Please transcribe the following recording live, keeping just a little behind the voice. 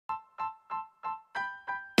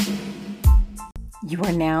You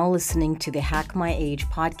are now listening to the Hack My Age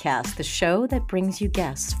podcast, the show that brings you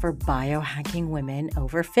guests for biohacking women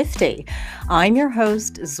over 50. I'm your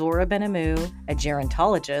host, Zora Benamu, a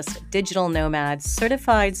gerontologist, digital nomad,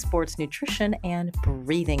 certified sports nutrition, and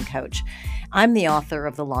breathing coach. I'm the author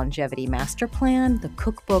of the Longevity Master Plan, the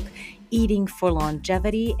cookbook, Eating for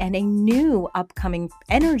Longevity, and a new upcoming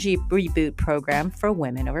energy reboot program for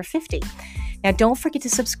women over 50. Now, don't forget to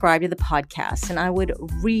subscribe to the podcast, and I would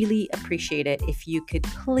really appreciate it if you could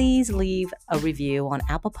please leave a review on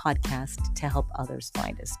Apple Podcasts to help others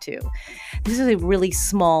find us too. This is a really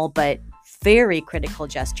small but very critical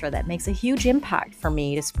gesture that makes a huge impact for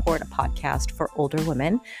me to support a podcast for older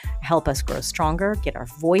women, help us grow stronger, get our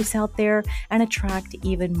voice out there, and attract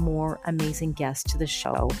even more amazing guests to the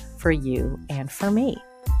show for you and for me.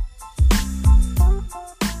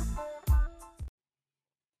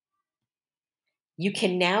 You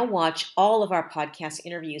can now watch all of our podcast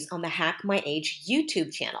interviews on the Hack My Age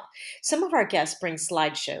YouTube channel. Some of our guests bring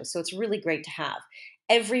slideshows, so it's really great to have.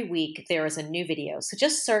 Every week there is a new video, so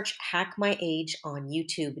just search Hack My Age on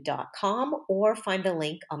youtube.com or find the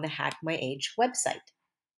link on the Hack My Age website.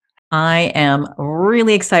 I am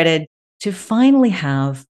really excited to finally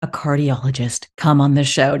have a cardiologist come on the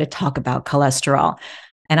show to talk about cholesterol.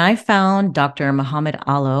 And I found Dr. Mohammed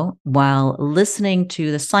Allo while listening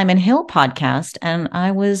to the Simon Hill podcast, and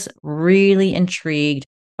I was really intrigued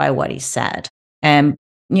by what he said. And,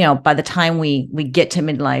 by the time we get to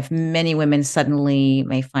midlife, many women suddenly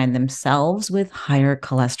may find themselves with higher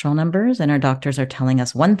cholesterol numbers, and our doctors are telling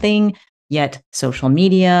us one thing, yet social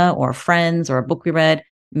media or friends or a book we read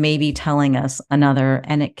may be telling us another,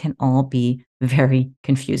 and it can all be very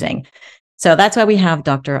confusing. So that's why we have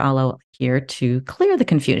Dr. Allo here to clear the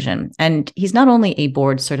confusion. And he's not only a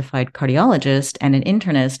board-certified cardiologist and an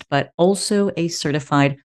internist, but also a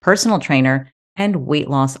certified personal trainer and weight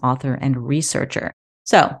loss author and researcher.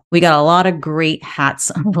 So we got a lot of great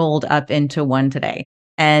hats rolled up into one today.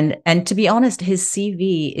 And to be honest, his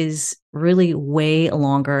CV is really way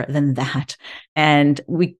longer than that. And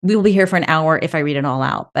we will be here for an hour if I read it all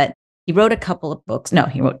out. But he wrote a couple of books. No,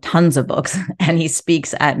 he wrote tons of books, and he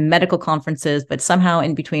speaks at medical conferences. But somehow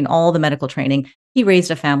in between all the medical training, he raised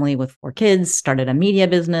a family with 4 kids, started a media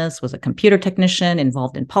business, was a computer technician,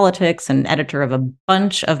 involved in politics, and editor of a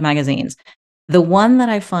bunch of magazines. The one that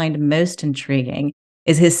I find most intriguing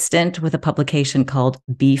is his stint with a publication called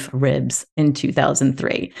Beef Ribs in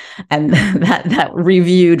 2003. And that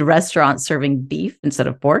reviewed restaurants serving beef instead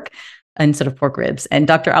of pork ribs. And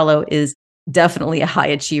Dr. Allo is definitely a high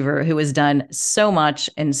achiever who has done so much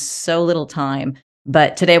in so little time.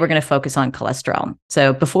 But today we're going to focus on cholesterol.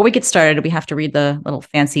 So before we get started, we have to read the little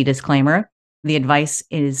fancy disclaimer. The advice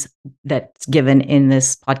that's given in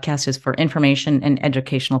this podcast is for information and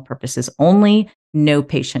educational purposes only. No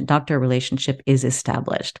patient-doctor relationship is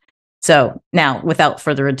established. So now, without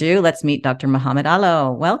further ado, let's meet Dr. Mohammed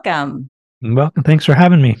Allo. Welcome. Welcome. Thanks for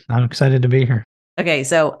having me. I'm excited to be here. Okay,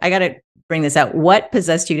 so I got to bring this out. What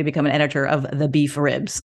possessed you to become an editor of the Beef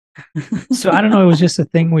Ribs? So I don't know. It was just a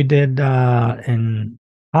thing we did in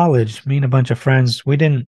college. Me and a bunch of friends. We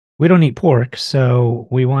don't eat pork, so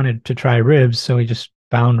we wanted to try ribs. So we just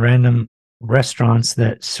found random restaurants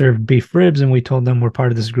that served beef ribs, and we told them we're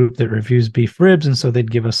part of this group that reviews beef ribs, and so they'd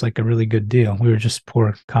give us like a really good deal. We were just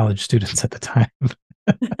poor college students at the time.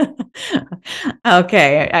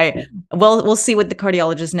 Okay. We'll see what the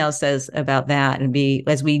cardiologist now says about that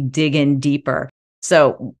as we dig in deeper.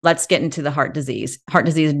 So let's get into the heart disease. Heart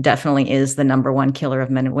disease definitely is the number one killer of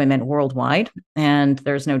men and women worldwide. And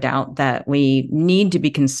there's no doubt that we need to be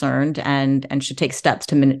concerned and should take steps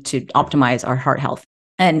to optimize our heart health.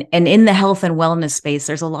 And in the health and wellness space,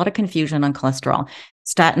 there's a lot of confusion on cholesterol.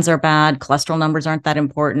 Statins are bad. Cholesterol numbers aren't that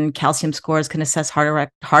important. Calcium scores can assess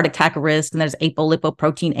heart attack risk. And there's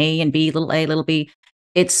apolipoprotein A and B, little a, little b.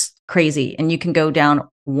 It's crazy. And you can go down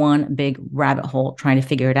one big rabbit hole trying to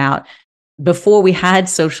figure it out. Before we had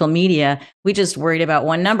social media, we just worried about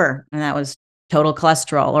one number, and that was total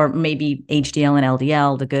cholesterol, or maybe HDL and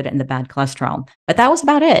LDL, the good and the bad cholesterol. But that was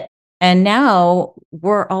about it. And now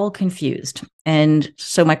we're all confused. And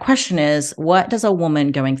so my question is, what does a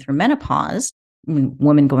woman going through menopause,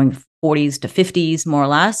 women going 40s to 50s, more or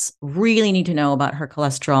less, really need to know about her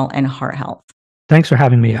cholesterol and heart health? Thanks for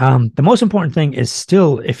having me. The most important thing is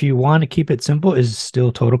still, if you want to keep it simple, is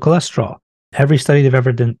still total cholesterol. Every study they've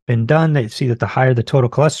ever been done, they see that the higher the total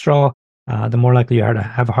cholesterol, the more likely you are to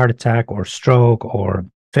have a heart attack or stroke or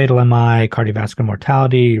fatal MI, cardiovascular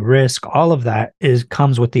mortality, risk. All of that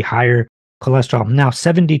comes with the higher cholesterol. Now,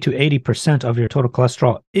 70 to 80% of your total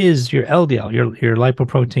cholesterol is your LDL, your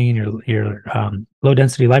lipoprotein, your low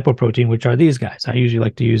density lipoprotein, which are these guys. I usually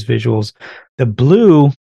like to use visuals. The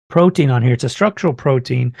blue protein on here, it's a structural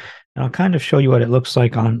protein. And I'll kind of show you what it looks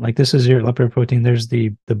like on, like, this is your lipoprotein. There's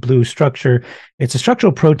the blue structure. It's a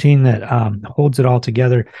structural protein that holds it all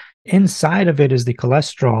together. Inside of it is the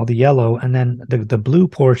cholesterol, the yellow, and then the blue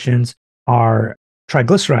portions are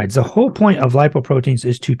triglycerides. The whole point of lipoproteins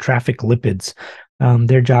is to traffic lipids.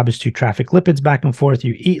 Their job is to traffic lipids back and forth.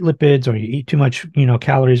 You eat lipids or you eat too much,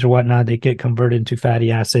 calories or whatnot, they get converted into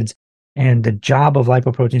fatty acids. And the job of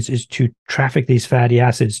lipoproteins is to traffic these fatty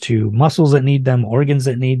acids to muscles that need them, organs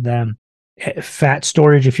that need them, fat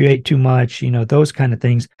storage if you ate too much, those kind of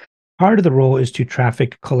things. Part of the role is to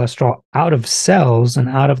traffic cholesterol out of cells and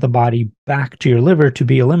out of the body back to your liver to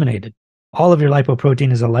be eliminated. All of your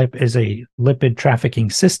lipoprotein is a lipid trafficking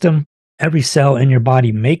system. Every cell in your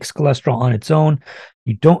body makes cholesterol on its own.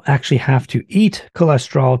 You don't actually have to eat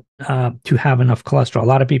cholesterol to have enough cholesterol. A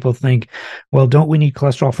lot of people think, well, don't we need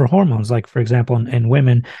cholesterol for hormones? Like, for example, in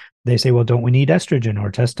women, they say, well, don't we need estrogen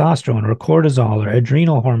or testosterone or cortisol or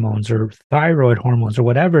adrenal hormones or thyroid hormones or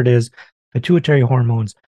whatever it is, pituitary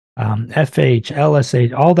hormones, FH,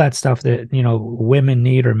 LSH, all that stuff that, women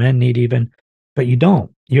need or men need even, but you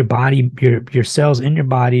don't. Your body, your cells in your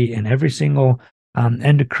body and every single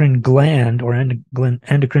endocrine gland or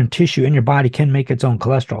endocrine tissue in your body can make its own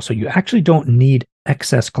cholesterol. So you actually don't need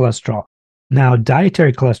excess cholesterol. Now,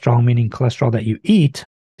 dietary cholesterol, meaning cholesterol that you eat,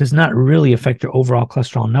 does not really affect your overall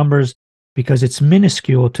cholesterol numbers because it's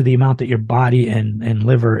minuscule to the amount that your body and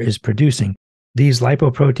liver is producing. These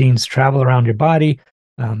lipoproteins travel around your body,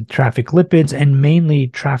 traffic lipids, and mainly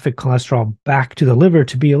traffic cholesterol back to the liver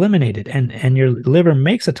to be eliminated. And your liver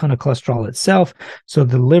makes a ton of cholesterol itself. So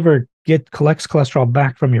the liver collects cholesterol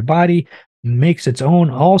back from your body, makes its own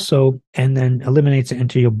also, and then eliminates it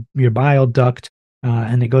into your bile duct,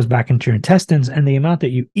 and it goes back into your intestines. And the amount that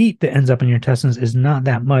you eat that ends up in your intestines is not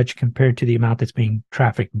that much compared to the amount that's being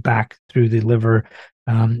trafficked back through the liver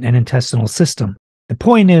and intestinal system. The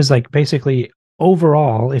point is, like, basically,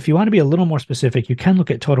 overall, if you want to be a little more specific, you can look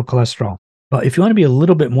at total cholesterol. But if you want to be a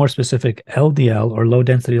little bit more specific, LDL, or low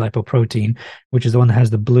density lipoprotein, which is the one that has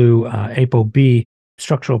the blue ApoB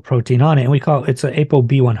structural protein on it, and we call it's an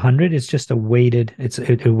ApoB 100. It's just a weighted.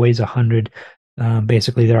 It weighs 100.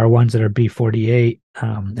 Basically, there are ones that are B48,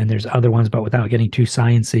 and there's other ones, but without getting too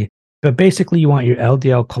sciencey. But basically, you want your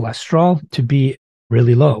LDL cholesterol to be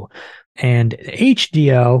really low, and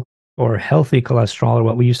HDL, or healthy cholesterol, or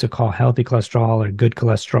what we used to call healthy cholesterol or good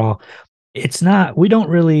cholesterol, we don't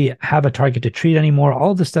really have a target to treat anymore.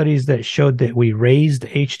 All the studies that showed that we raised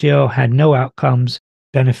HDL had no outcomes,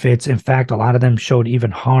 benefits. In fact, a lot of them showed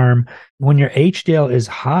even harm. When your HDL is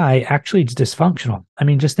high, actually it's dysfunctional. I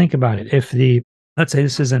mean, just think about it. Let's say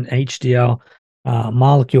this is an HDL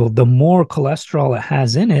molecule, the more cholesterol it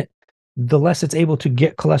has in it, the less it's able to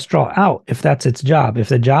get cholesterol out, if that's its job. If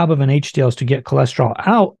the job of an HDL is to get cholesterol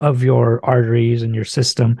out of your arteries and your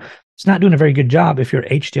system, it's not doing a very good job if your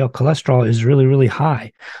HDL cholesterol is really, really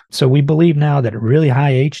high. So we believe now that really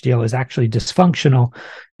high HDL is actually dysfunctional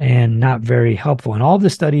and not very helpful. And all the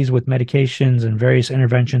studies with medications and various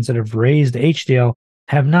interventions that have raised HDL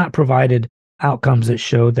have not provided outcomes that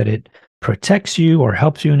show that it protects you or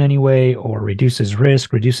helps you in any way or reduces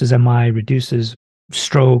risk, reduces MI, reduces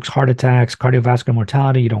strokes, heart attacks, cardiovascular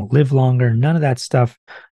mortality. You don't live longer. None of that stuff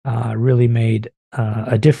really made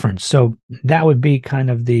a difference. So that would be kind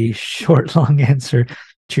of the short, long answer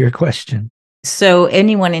to your question. So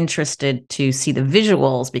anyone interested to see the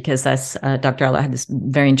visuals, because that's Dr. Arlo had this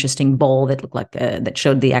very interesting bowl that looked like that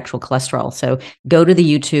showed the actual cholesterol. So go to the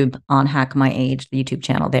YouTube on Hack My Age, the YouTube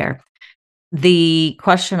channel there. The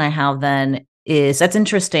question I have then is, that's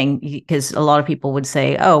interesting because a lot of people would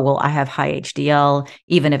say, oh, well, I have high HDL,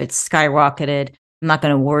 even if it's skyrocketed, I'm not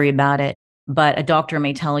going to worry about it. But a doctor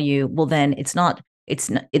may tell you, well, then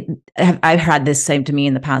I've had this same to me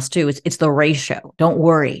in the past too. It's the ratio. Don't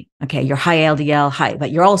worry. Okay. You're high LDL,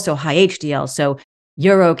 but you're also high HDL. So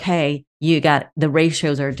you're okay. The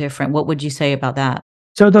ratios are different. What would you say about that?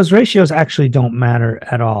 So those ratios actually don't matter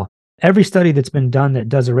at all. Every study that's been done that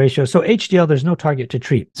does a ratio, so HDL, there's no target to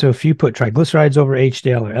treat. So if you put triglycerides over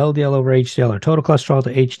HDL or LDL over HDL or total cholesterol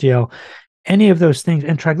to HDL, any of those things,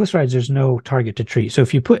 and triglycerides, there's no target to treat. So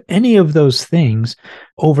if you put any of those things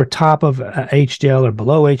over top of HDL or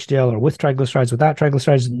below HDL or with triglycerides, without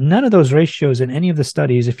triglycerides, none of those ratios in any of the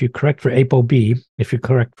studies, if you correct for ApoB, if you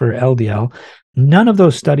correct for LDL, none of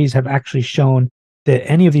those studies have actually shown that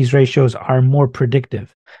any of these ratios are more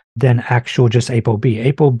predictive than actual just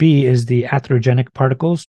ApoB. ApoB is the atherogenic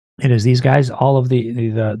particles. It is these guys, all of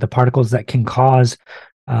the particles that can cause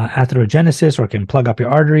atherogenesis or can plug up your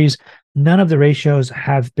arteries. None of the ratios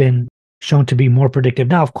have been shown to be more predictive.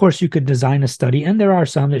 Now, of course, you could design a study, and there are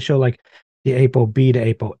some that show like the ApoB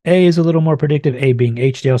to ApoA is a little more predictive, A being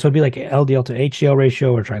HDL. So it'd be like LDL to HDL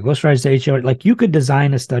ratio or triglycerides to HDL. Like you could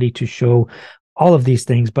design a study to show all of these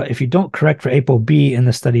things, but if you don't correct for ApoB in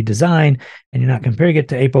the study design and you're not comparing it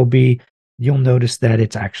to ApoB, you'll notice that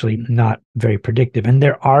it's actually not very predictive. And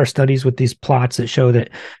there are studies with these plots that show that,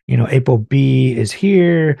 ApoB is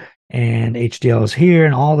here and HDL is here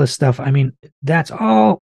and all this stuff. I mean, that's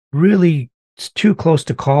all really too close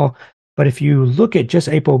to call. But if you look at just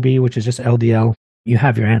ApoB, which is just LDL, you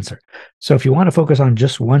have your answer. So if you want to focus on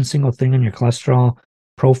just one single thing in your cholesterol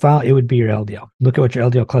profile, it would be your LDL. Look at what your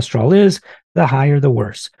LDL cholesterol is. The higher, the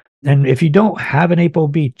worse. And if you don't have an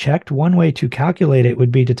ApoB checked, one way to calculate it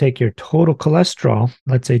would be to take your total cholesterol,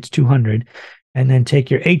 let's say it's 200, and then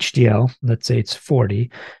take your HDL, let's say it's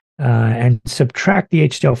 40, and subtract the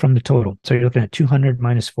HDL from the total. So you're looking at 200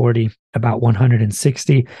 minus 40, about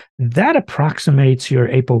 160. That approximates your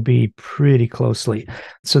ApoB pretty closely.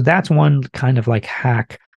 So that's one kind of like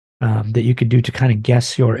hack that you could do to kind of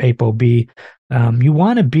guess your ApoB. You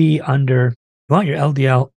want to be under, you want your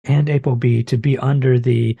LDL and ApoB to be under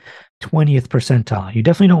the 20th percentile. You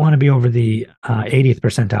definitely don't want to be over the 80th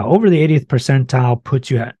percentile. Over the 80th percentile puts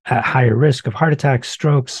you at higher risk of heart attacks,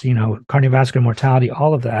 strokes, cardiovascular mortality,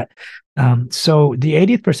 all of that. So the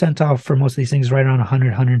 80th percentile for most of these things is right around 100,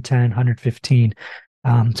 110, 115.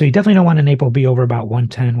 So you definitely don't want an ApoB over about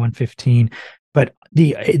 110, 115. But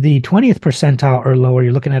the 20th percentile or lower,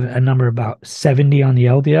 you're looking at a number about 70 on the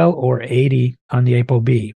LDL or 80 on the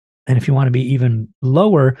ApoB. And if you want to be even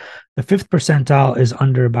lower, the 5th percentile is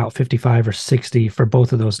under about 55 or 60 for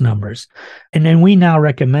both of those numbers. And then we now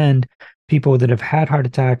recommend people that have had heart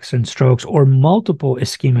attacks and strokes or multiple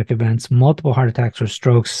ischemic events, multiple heart attacks or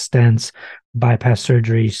strokes, stents, bypass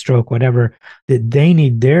surgery, stroke, whatever, that they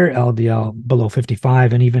need their LDL below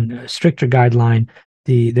 55, and even a stricter guideline.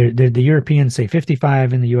 The Europeans say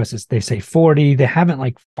 55, in the US they say 40. They haven't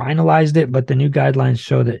like finalized it, but the new guidelines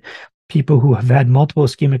show that people who have had multiple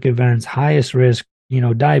ischemic events, highest risk,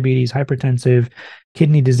 diabetes, hypertensive,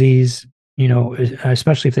 kidney disease,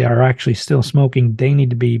 especially if they are actually still smoking, they need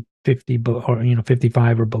to be 50 or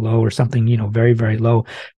 55 or below or something, very, very low.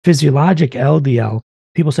 Physiologic LDL,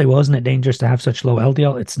 people say, well, isn't it dangerous to have such low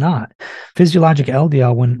LDL? It's not. Physiologic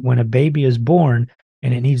LDL, when a baby is born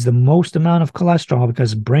and it needs the most amount of cholesterol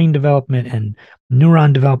because brain development and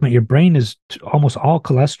neuron development, your brain is almost all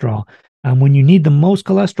cholesterol. When you need the most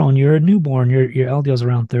cholesterol and you're a newborn, your LDL is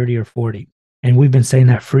around 30 or 40. And we've been saying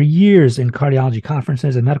that for years in cardiology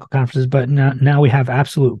conferences and medical conferences, but now we have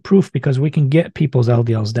absolute proof because we can get people's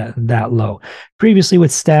LDLs that low. Previously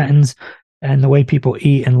with statins and the way people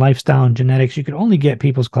eat and lifestyle and genetics, you could only get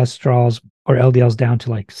people's cholesterols or LDLs down to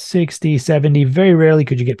like 60, 70. Very rarely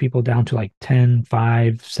could you get people down to like 10,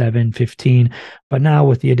 5, 7, 15. But now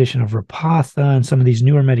with the addition of Repatha and some of these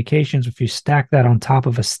newer medications, if you stack that on top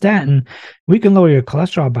of a statin, we can lower your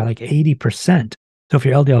cholesterol by like 80%. So if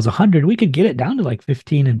your LDL is 100, we could get it down to like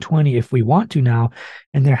 15 and 20 if we want to now.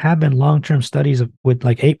 And there have been long-term studies with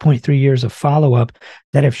like 8.3 years of follow-up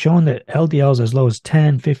that have shown that LDLs as low as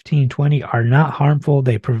 10, 15, 20 are not harmful.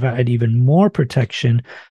 They provide even more protection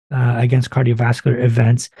against cardiovascular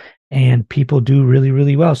events, and people do really,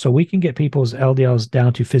 really well. So we can get people's LDLs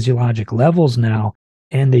down to physiologic levels now,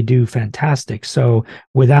 and they do fantastic. So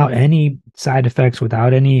without any side effects,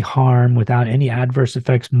 without any harm, without any adverse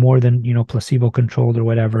effects more than, placebo controlled or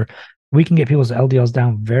whatever, we can get people's LDLs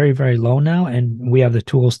down very, very low now, and we have the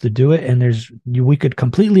tools to do it. And we could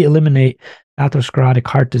completely eliminate atherosclerotic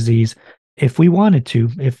heart disease if we wanted to,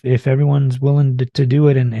 if everyone's willing to do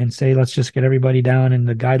it and say, let's just get everybody down and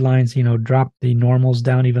the guidelines, drop the normals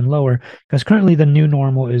down even lower, because currently the new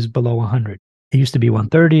normal is below 100. It used to be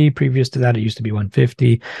 130. Previous to that, it used to be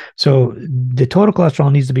 150. So the total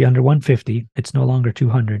cholesterol needs to be under 150. It's no longer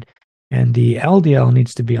 200. And the LDL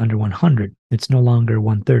needs to be under 100. It's no longer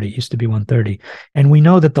 130. It used to be 130. And we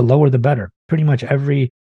know that the lower, the better. Pretty much every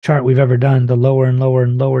chart we've ever done, the lower and lower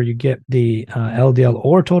and lower you get the LDL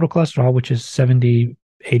or total cholesterol, which is 70,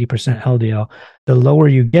 80% LDL, the lower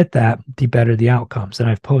you get that, the better the outcomes. And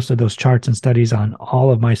I've posted those charts and studies on all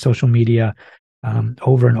of my social media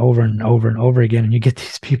over and over and over and over again. And you get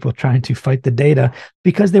these people trying to fight the data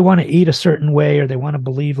because they want to eat a certain way, or they want to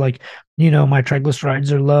believe like, my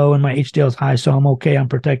triglycerides are low and my HDL is high, so I'm okay, I'm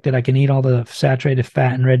protected, I can eat all the saturated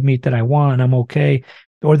fat and red meat that I want, and I'm okay.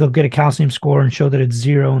 Or they'll get a calcium score and show that it's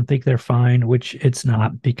 0 and think they're fine, which it's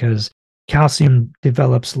not, because calcium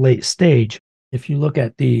develops late stage. If you look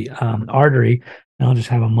at the artery, and I'll just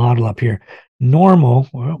have a model up here. Normal,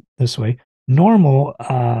 well, this way. Normal,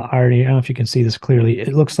 already, I don't know if you can see this clearly.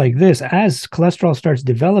 It looks like this. As cholesterol starts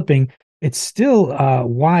developing, it's still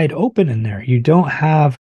wide open in there. You don't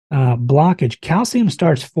have blockage. Calcium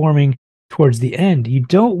starts forming towards the end. You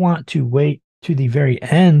don't want to wait to the very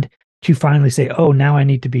end to finally say, oh, now I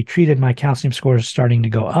need to be treated. My calcium score is starting to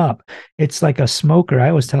go up. It's like a smoker. I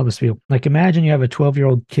always tell this to people, like, imagine you have a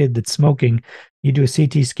 12-year-old kid that's smoking. You do a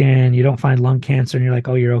CT scan, you don't find lung cancer, and you're like,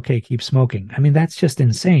 oh, you're okay, keep smoking. I mean, that's just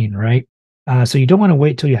insane, right? So you don't want to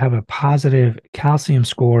wait till you have a positive calcium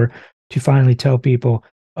score to finally tell people,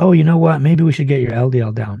 oh, you know what? Maybe we should get your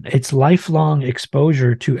LDL down. It's lifelong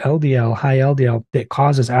exposure to LDL, high LDL, that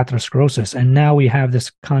causes atherosclerosis. And now we have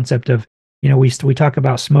this concept of, we talk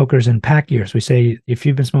about smokers in pack years. We say if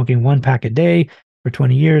you've been smoking 1 pack a day for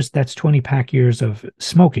 20 years, that's 20 pack years of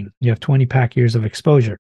smoking. You have 20 pack years of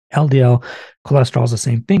exposure. LDL cholesterol is the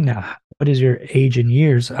same thing now. What is your age in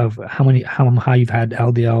years of how you've had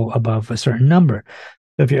LDL above a certain number?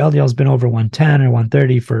 So if your LDL has been over 110 or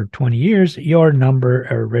 130 for 20 years, your number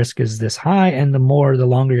or risk is this high. And the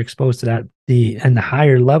longer you're exposed to that, and the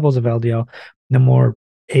higher levels of LDL, the more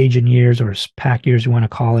age in years, or pack years you want to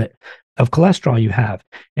call it, of cholesterol you have.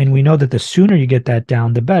 And we know that the sooner you get that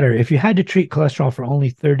down, the better. If you had to treat cholesterol for only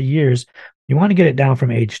 30 years, you want to get it down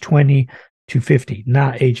from age 20 to 50,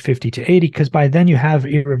 not age 50 to 80, because by then you have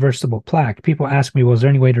irreversible plaque. People ask me, well, is there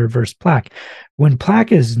any way to reverse plaque? When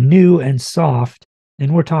plaque is new and soft,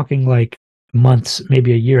 and we're talking like months,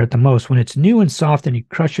 maybe a year at the most, when it's new and soft and you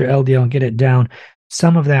crush your LDL and get it down,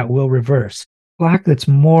 some of that will reverse. Plaque that's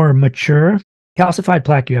more mature, calcified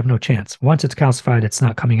plaque, you have no chance. Once it's calcified, it's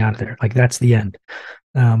not coming out of there. Like, that's the end.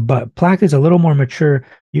 But plaque is a little more mature.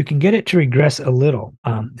 You can get it to regress a little.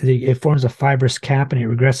 It forms a fibrous cap and it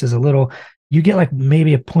regresses a little. You get like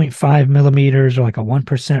maybe a 0.5 millimeters or like a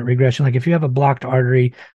 1% regression. Like if you have a blocked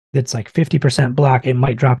artery that's like 50% blocked, it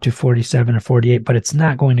might drop to 47 or 48, but it's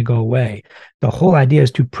not going to go away. The whole idea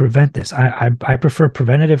is to prevent this. I prefer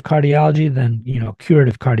preventative cardiology than,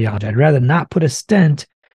 curative cardiology. I'd rather not put a stent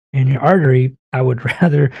in your artery. I would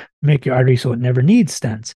rather make your artery so it never needs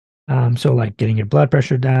stents. So like getting your blood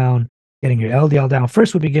pressure down, getting your LDL down.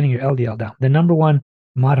 First would be getting your LDL down. The number one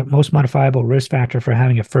most modifiable risk factor for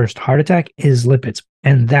having a first heart attack is lipids.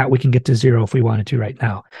 And that we can get to 0 if we wanted to right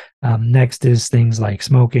now. Next is things like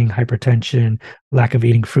smoking, hypertension, lack of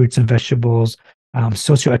eating fruits and vegetables.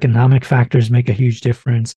 Socioeconomic factors make a huge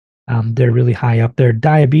difference. They're really high up there.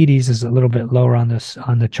 Diabetes is a little bit lower on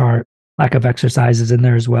the chart. Lack of exercise is in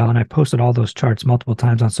there as well. And I posted all those charts multiple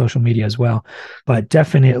times on social media as well. But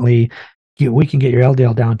definitely, we can get your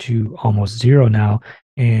LDL down to almost 0 now.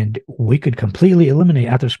 And we could completely eliminate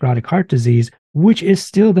atherosclerotic heart disease, which is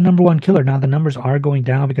still the number one killer. Now, the numbers are going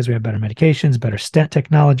down because we have better medications, better stent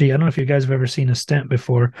technology. I don't know if you guys have ever seen a stent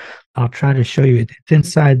before. I'll try to show you. It's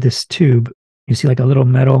inside this tube. You see like a little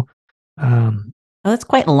metal. Oh, that's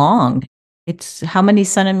quite long. It's how many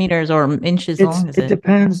centimeters or inches long is it? It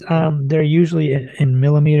depends. They're usually in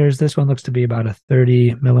millimeters. This one looks to be about a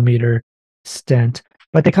 30 millimeter stent,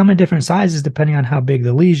 but they come in different sizes depending on how big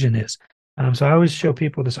the lesion is. So I always show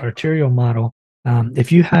people this arterial model.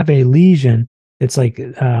 If you have a lesion, it's like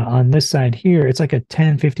on this side here, it's like a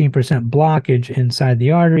 10, 15% blockage inside the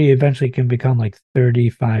artery. Eventually it can become like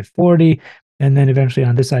 35, 40. And then eventually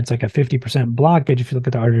on this side, it's like a 50% blockage. If you look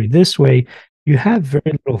at the artery this way, you have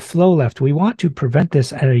very little flow left. We want to prevent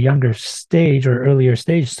this at a younger stage or earlier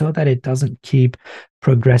stage so that it doesn't keep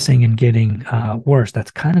progressing and getting worse.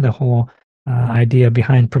 That's kind of the whole idea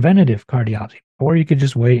behind preventative cardiology. Or you could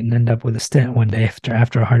just wait and end up with a stent one day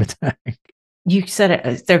after a heart attack. You said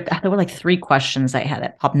it. There were like 3 questions I had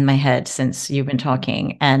that popped in my head since you've been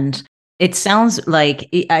talking. And it sounds like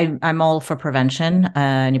I'm all for prevention.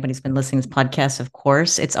 Anybody's been listening to this podcast, of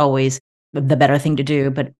course, it's always the better thing to do,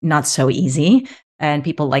 but not so easy. And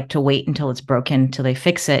people like to wait until it's broken till they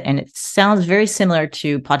fix it. And it sounds very similar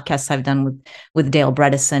to podcasts I've done with Dale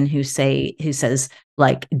Bredesen, who says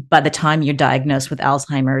like by the time you're diagnosed with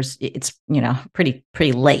Alzheimer's, it's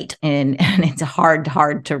pretty late, and it's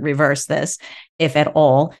hard to reverse this, if at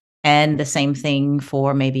all. And the same thing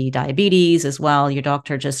for maybe diabetes as well. Your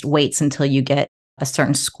doctor just waits until you get a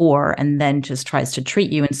certain score and then just tries to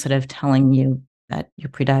treat you instead of telling you that you're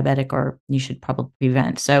pre-diabetic or you should probably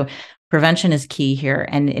prevent. So prevention is key here.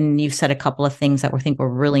 And you've said a couple of things that we think were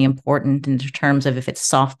really important in terms of if it's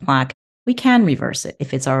soft plaque, we can reverse it.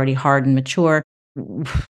 If it's already hard and mature,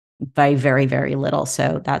 by very, very little.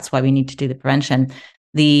 So that's why we need to do the prevention.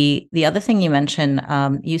 The other thing you mentioned,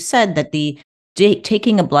 you said that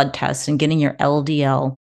taking a blood test and getting your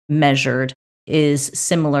LDL measured is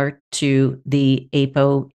similar to the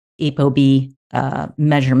ApoB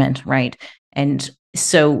measurement, right? And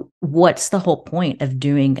so, what's the whole point of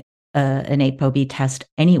doing an ApoB test,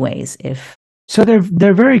 anyways? So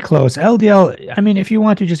they're very close. LDL, I mean, if you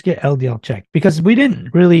want to just get LDL checked, because we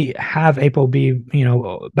didn't really have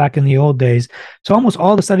ApoB, back in the old days. So almost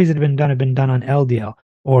all the studies that have been done on LDL,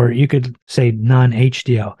 or you could say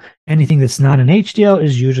non-HDL. Anything that's not an HDL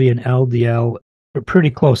is usually an LDL, pretty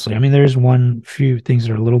closely. I mean, there's one few things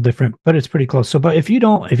that are a little different, but it's pretty close. So, but if you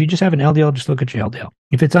just have an LDL, just look at your LDL.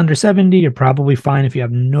 If it's under 70, you're probably fine. If you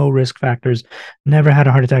have no risk factors, never had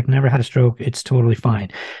a heart attack, never had a stroke, it's totally fine.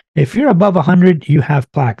 If you're above 100, you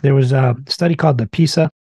have plaque. There was a study called the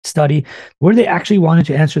PISA study where they actually wanted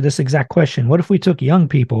to answer this exact question. What if we took young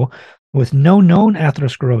people with no known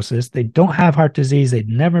atherosclerosis? They don't have heart disease. They've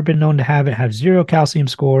never been known to have it, have zero calcium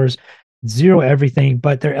scores, zero everything,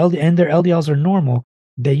 but their LDLs are normal.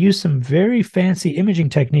 They use some very fancy imaging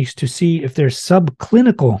techniques to see if there's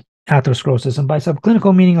subclinical atherosclerosis. And by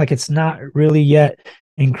subclinical, meaning like it's not really yet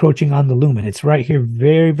encroaching on the lumen. It's right here,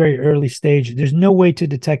 very, very early stage. There's no way to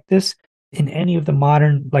detect this in any of the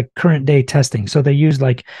modern, like current day testing. So they use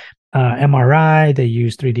like MRI, they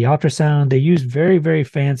use 3D ultrasound, they use very, very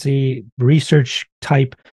fancy research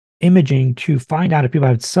type imaging to find out if people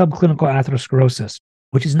have subclinical atherosclerosis,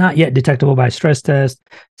 which is not yet detectable by stress test,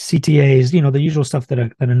 CTAs, the usual stuff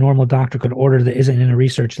that a normal doctor could order that isn't in a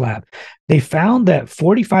research lab. They found that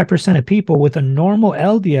 45% of people with a normal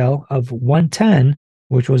LDL of 110,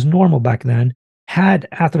 which was normal back then, had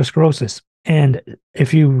atherosclerosis. And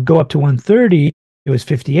if you go up to 130, it was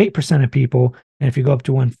 58% of people. And if you go up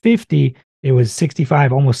to 150, it was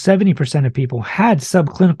 65, almost 70% of people had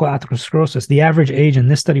subclinical atherosclerosis. The average age in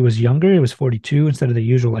this study was younger. It was 42 instead of the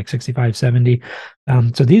usual like 65, 70.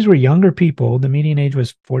 So these were younger people. The median age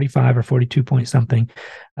was 45 or 42 point something,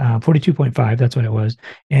 42.5, that's what it was.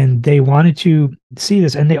 And they wanted to see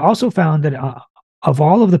this. And they also found that of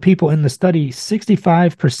all of the people in the study,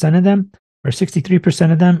 65% of them or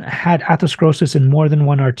 63% of them had atherosclerosis in more than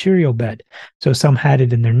one arterial bed. So some had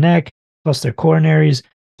it in their neck, plus their coronaries,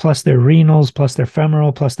 plus their renals, plus their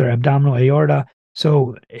femoral, plus their abdominal aorta.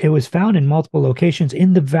 So it was found in multiple locations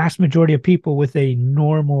in the vast majority of people with a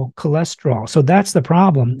normal cholesterol. So that's the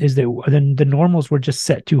problem, is that the normals were just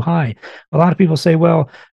set too high. A lot of people say, well,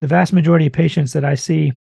 the vast majority of patients that I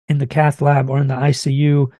see in the cath lab or in the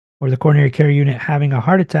ICU or the coronary care unit having a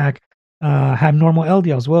heart attack have normal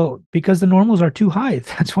LDLs. Well, because the normals are too high.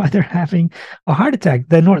 That's why they're having a heart attack.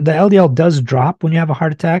 The LDL does drop when you have a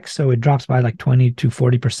heart attack. So it drops by like 20 to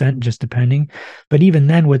 40%, just depending. But even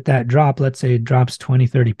then with that drop, let's say it drops 20,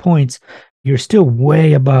 30 points, you're still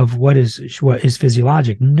way above what is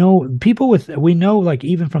physiologic. No, we know, like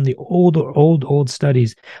even from the old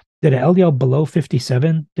studies, that an LDL below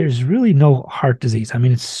 57, there's really no heart disease. I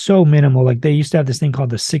mean, it's so minimal. Like they used to have this thing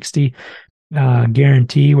called the 60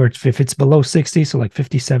 guarantee, where if it's below 60, so like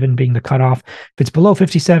 57 being the cutoff, if it's below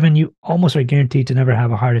 57, you almost are guaranteed to never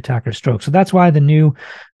have a heart attack or stroke. So that's why the new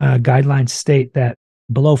guidelines state that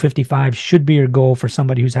below 55 should be your goal for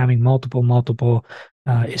somebody who's having multiple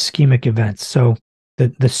ischemic events. So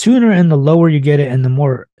the sooner and the lower you get it, and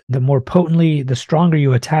the more potently, the stronger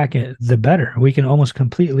you attack it, the better. We can almost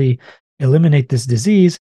completely eliminate this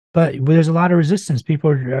disease. But there's a lot of resistance.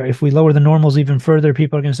 If we lower the normals even further,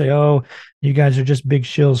 people are going to say, oh, you guys are just big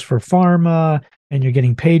shills for pharma and you're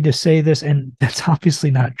getting paid to say this. And that's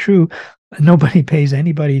obviously not true. Nobody pays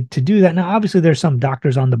anybody to do that. Now, obviously, there's some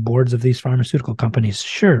doctors on the boards of these pharmaceutical companies.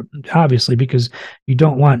 Sure, obviously, because you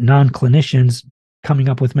don't want non-clinicians coming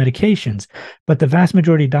up with medications. But the vast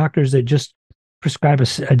majority of doctors that just prescribe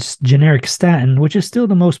a generic statin, which is still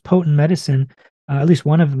the most potent medicine, at least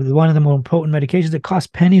one of the more potent medications that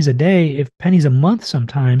cost pennies a day, if pennies a month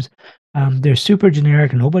sometimes. They're super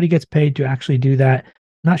generic, and nobody gets paid to actually do that.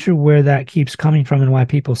 Not sure where that keeps coming from and why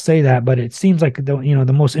people say that, but it seems like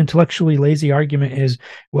the most intellectually lazy argument is,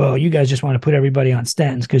 well, you guys just want to put everybody on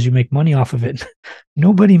statins because you make money off of it.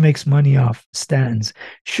 Nobody makes money off statins.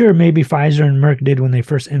 Sure, maybe Pfizer and Merck did when they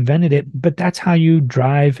first invented it, but that's how you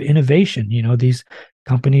drive innovation. These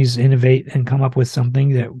companies innovate and come up with something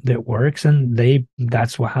that works, and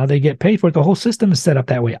that's how they get paid for it. The whole system is set up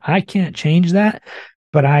that way. I can't change that,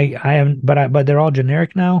 but but they're all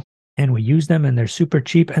generic now, and we use them, and they're super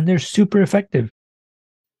cheap and they're super effective.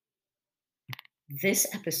 This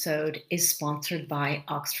episode is sponsored by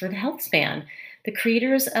Oxford HealthSpan, the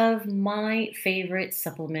creators of my favorite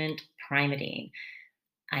supplement, Primatine.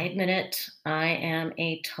 I admit it, I am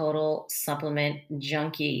a total supplement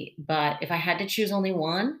junkie, but if I had to choose only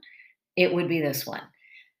one, it would be this one.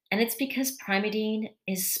 And it's because Primatine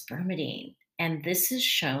is spermidine, and this is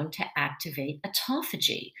shown to activate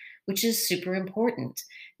autophagy, which is super important.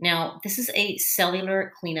 Now, this is a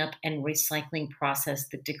cellular cleanup and recycling process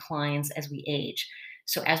that declines as we age.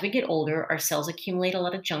 So, as we get older, our cells accumulate a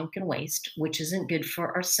lot of junk and waste, which isn't good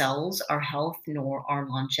for our cells, our health, nor our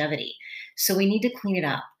longevity. So, we need to clean it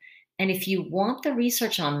up. And if you want the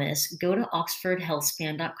research on this, go to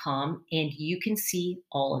oxfordhealthspan.com and you can see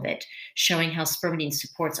all of it, showing how spermidine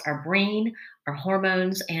supports our brain, our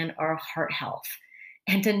hormones, and our heart health.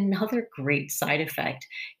 And another great side effect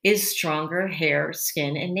is stronger hair,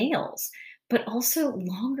 skin, and nails, but also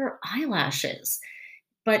longer eyelashes.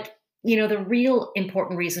 But, the real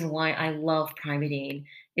important reason why I love Primeadine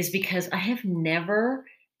is because I have never,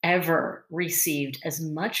 ever received as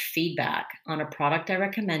much feedback on a product I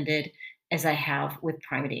recommended as I have with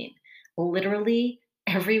Primeadine. Literally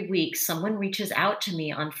every week, someone reaches out to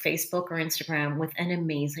me on Facebook or Instagram with an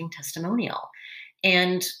amazing testimonial.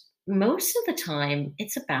 And most of the time,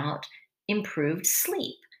 it's about improved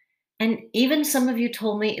sleep. And even some of you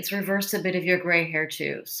told me it's reversed a bit of your gray hair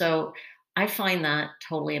too. So I find that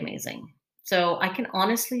totally amazing. So I can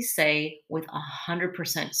honestly say with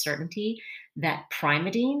 100% certainty that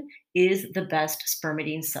Primeadine is the best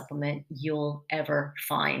spermidine supplement you'll ever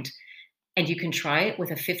find. And you can try it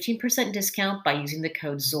with a 15% discount by using the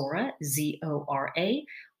code ZORA, ZORA,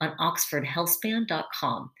 on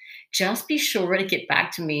oxfordhealthspan.com. Just be sure to get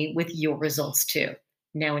back to me with your results too.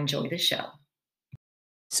 Now enjoy the show.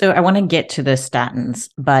 So I want to get to the statins,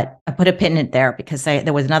 but I put a pin in it there because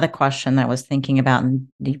there was another question that I was thinking about in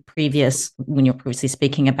the previous, when you were previously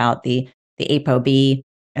speaking about the ApoB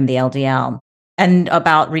and the LDL, and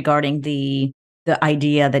about regarding the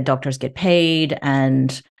idea that doctors get paid,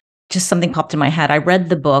 and just something popped in my head. I read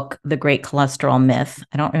the book, The Great Cholesterol Myth.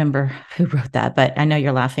 I don't remember who wrote that, but I know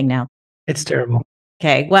you're laughing now. It's terrible.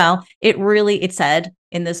 Okay. Well, it said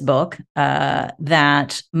in this book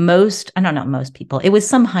that not most people, it was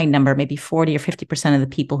some high number, maybe 40 or 50% of the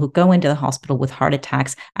people who go into the hospital with heart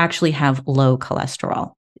attacks actually have low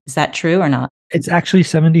cholesterol. Is that true or not? It's actually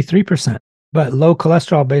 73%, but low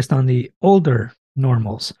cholesterol based on the older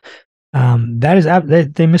normals. That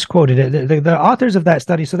is, they misquoted it. The authors of that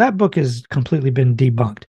study, so that book has completely been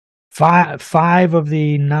debunked. Five of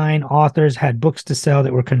the 9 authors had books to sell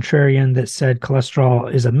that were contrarian, that said cholesterol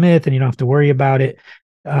is a myth and you don't have to worry about it.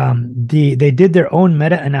 They did their own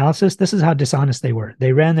meta-analysis. This is how dishonest they were.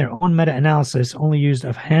 They ran their own meta-analysis, only used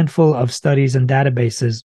a handful of studies and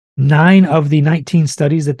databases. 9 of the 19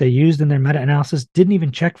 studies that they used in their meta-analysis didn't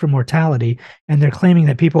even check for mortality, and they're claiming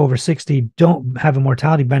that people over 60 don't have a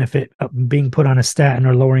mortality benefit of being put on a statin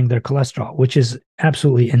or lowering their cholesterol, which is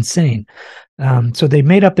absolutely insane. So they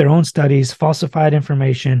made up their own studies, falsified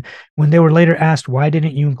information. When they were later asked, why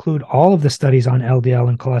didn't you include all of the studies on LDL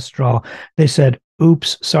and cholesterol, they said,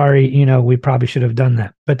 oops, sorry, we probably should have done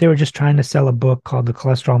that. But they were just trying to sell a book called The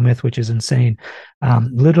Cholesterol Myth, which is insane.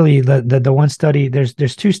 Literally, the one study, there's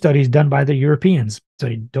 2 studies done by the Europeans. So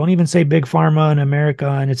you don't even say big pharma in America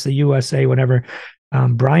and it's the USA, whatever.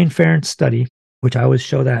 Brian Ferentz study, which I always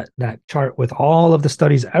show that chart with all of the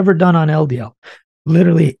studies ever done on LDL.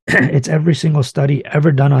 Literally, it's every single study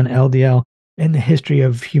ever done on LDL in the history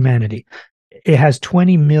of humanity. It has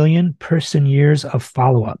 20 million person years of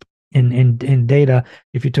follow-up. In data,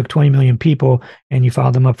 if you took 20 million people and you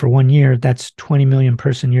followed them up for 1 year, that's 20 million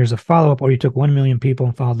person years of follow-up. Or you took 1 million people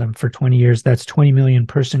and followed them for 20 years, that's 20 million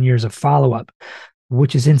person years of follow-up,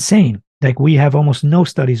 which is insane. Like, we have almost no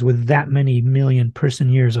studies with that many million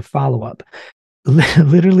person years of follow-up.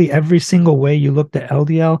 Literally every single way you looked at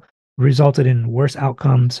LDL resulted in worse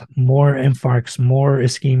outcomes, more infarcts, more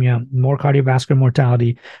ischemia, more cardiovascular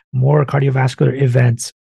mortality, more cardiovascular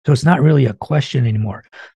events. So it's not really a question anymore.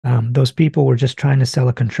 Those people were just trying to sell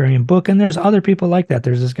a contrarian book. And there's other people like that.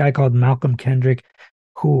 There's this guy called Malcolm Kendrick,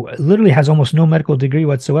 who literally has almost no medical degree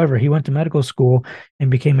whatsoever. He went to medical school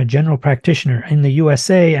and became a general practitioner in the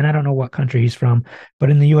USA. And I don't know what country he's from,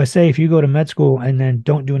 but in the USA, if you go to med school and then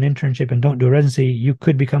don't do an internship and don't do a residency, you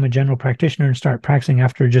could become a general practitioner and start practicing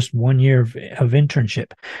after just 1 year of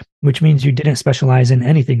internship, which means you didn't specialize in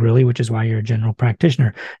anything really, which is why you're a general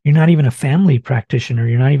practitioner. You're not even a family practitioner.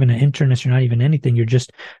 You're not even an internist. You're not even anything. You're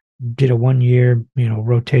just did a 1 year,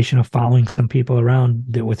 rotation of following some people around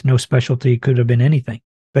that with no specialty, could have been anything.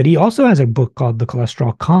 But he also has a book called The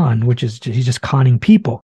Cholesterol Con, which is he's just conning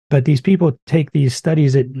people. But these people take these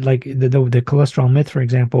studies that, like the cholesterol myth, for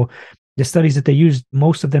example, the studies that they used,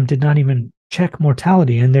 most of them did not even check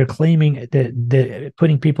mortality. And they're claiming that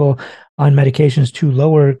putting people on medications to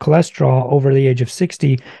lower cholesterol over the age of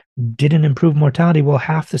 60 didn't improve mortality. Well,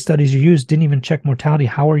 half the studies you used didn't even check mortality.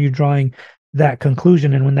 How are you drawing that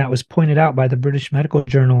conclusion? And when that was pointed out by the British Medical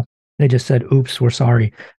Journal, they just said, oops, we're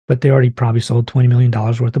sorry. but they already probably sold $20 million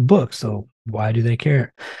worth of books. So why do they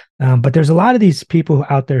care? But there's a lot of these people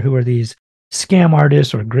out there who are these scam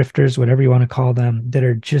artists or grifters, whatever you want to call them, that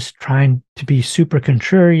are just trying to be super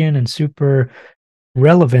contrarian and super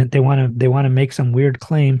relevant. They want to make some weird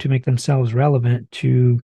claim to make themselves relevant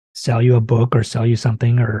to sell you a book or sell you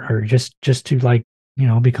something, or just to, like,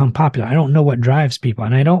 become popular. I don't know what drives people,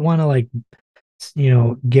 and I don't want to, like,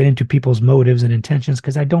 get into people's motives and intentions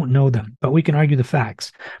because I don't know them, but we can argue the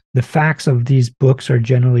facts. The facts of these books are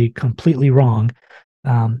generally completely wrong,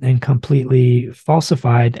 and completely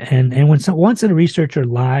falsified. And once a researcher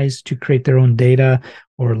lies to create their own data,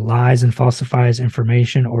 or lies and falsifies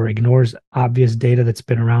information, or ignores obvious data that's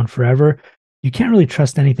been around forever, you can't really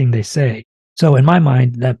trust anything they say. So in my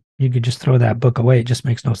mind, that you could just throw that book away. It just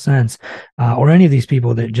makes no sense. Or any of these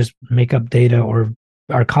people that just make up data or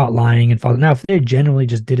are caught lying and fall. Now, if they generally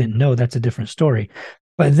just didn't know, that's a different story.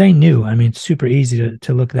 But they knew. I mean, it's super easy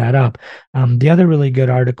to look that up. The other really good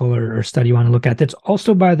article or study you want to look at, that's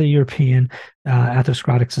also by the European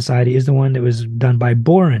Atherosclerotic Society, is the one that was done by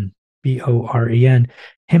Boren, Boren.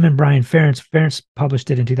 Him and Brian Ferentz. Ferentz published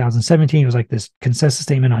it in 2017. It was like this consensus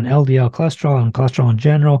statement on LDL cholesterol and cholesterol in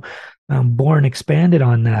general. Boren expanded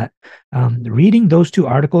on that. Reading those two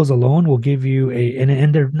articles alone will give you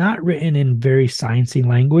and they're not written in very sciencey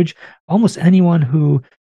language. Almost anyone who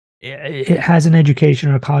it has an education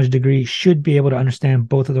or a college degree should be able to understand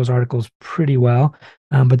both of those articles pretty well.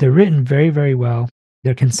 But they're written very, very well.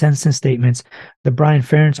 They're consensus statements. The Brian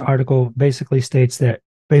Ferentz article basically states that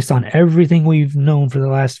based on everything we've known for the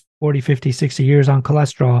last 40, 50, 60 years on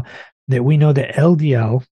cholesterol, that we know that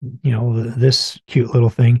LDL, this cute little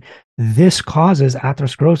thing, this causes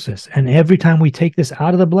atherosclerosis. And every time we take this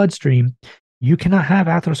out of the bloodstream, you cannot have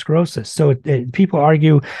atherosclerosis. So people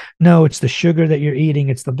argue, no, it's the sugar that you're eating,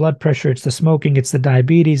 it's the blood pressure, it's the smoking, it's the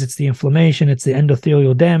diabetes, it's the inflammation, it's the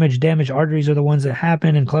endothelial damage. Damaged arteries are the ones that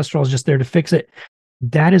happen, and cholesterol is just there to fix it.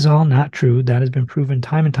 That is all not true. That has been proven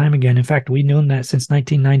time and time again. In fact, we've known that since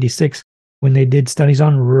 1996 when they did studies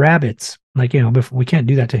on rabbits. Like, we can't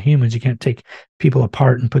do that to humans. You can't take people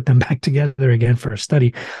apart and put them back together again for a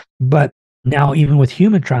study. But now, even with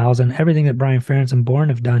human trials and everything that Brian Ferentz and Bourne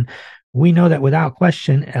have done, we know that without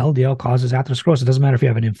question, LDL causes atherosclerosis. It doesn't matter if you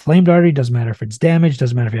have an inflamed artery, doesn't matter if it's damaged,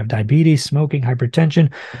 doesn't matter if you have diabetes, smoking,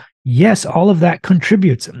 hypertension. Yes, all of that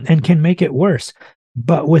contributes and can make it worse.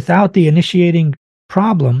 But without the initiating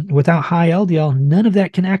problem, without high LDL, none of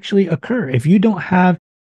that can actually occur. If you don't have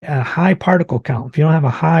a high particle count, if you don't have a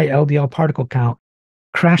high LDL particle count,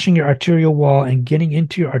 crashing your arterial wall and getting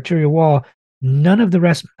into your arterial wall, none of the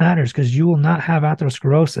rest matters because you will not have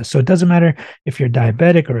atherosclerosis. So it doesn't matter if you're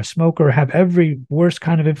diabetic or a smoker or have every worst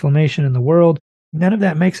kind of inflammation in the world. None of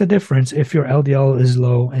that makes a difference if your LDL is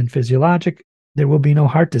low and physiologic. There will be no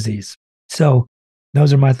heart disease. So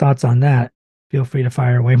those are my thoughts on that. Feel free to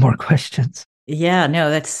fire away more questions. Yeah, no,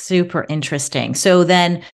 that's super interesting. So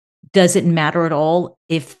then, does it matter at all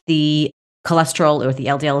if the cholesterol or the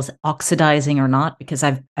LDL is oxidizing or not? Because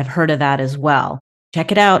I've heard of that as well.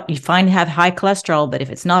 Check it out. You find you have high cholesterol, but if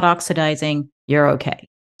it's not oxidizing, you're okay.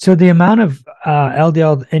 So the amount of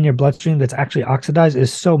LDL in your bloodstream that's actually oxidized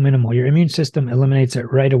is so minimal. Your immune system eliminates it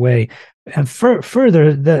right away. And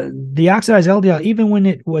further, the oxidized LDL, even when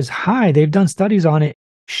it was high, they've done studies on it.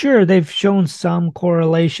 Sure, they've shown some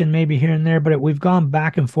correlation maybe here and there, but we've gone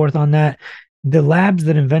back and forth on that. The labs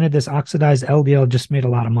that invented this oxidized LDL just made a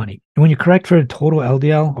lot of money. And when you correct for total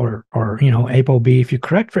LDL or ApoB, if you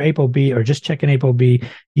correct for ApoB or just check an ApoB,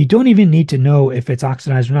 you don't even need to know if it's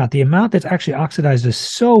oxidized or not. The amount that's actually oxidized is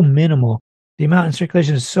so minimal. The amount in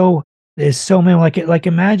circulation is so minimal. Like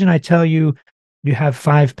imagine I tell you you have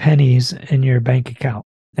 5 pennies in your bank account,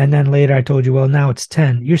 and then later I told you, well, now it's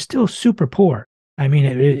 10. You're still super poor. I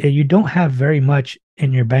mean, you don't have very much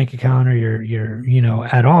in your bank account or your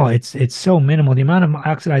at all. It's so minimal. The amount of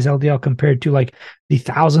oxidized LDL compared to like the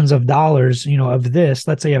thousands of dollars, of this,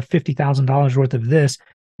 let's say you have $50,000 worth of this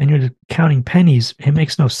and you're counting pennies, it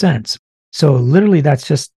makes no sense. So literally that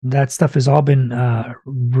stuff has all been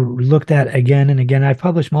looked at again and again. I've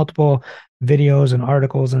published multiple videos and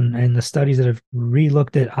articles and the studies that have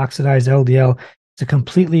re-looked at oxidized LDL. It's a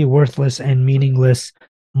completely worthless and meaningless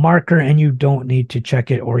marker, and you don't need to check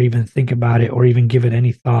it or even think about it or even give it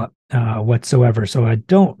any thought whatsoever. So I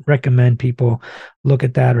don't recommend people look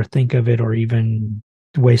at that or think of it or even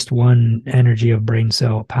waste one energy of brain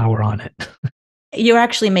cell power on it. You're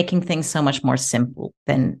actually making things so much more simple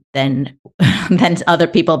than other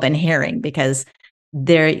people have been hearing, because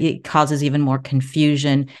it causes even more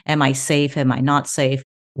confusion. Am I safe? Am I not safe?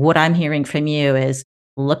 What I'm hearing from you is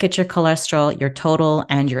look at your cholesterol, your total,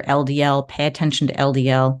 and your LDL. Pay attention to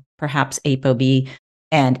LDL, perhaps ApoB.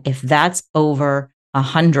 And if that's over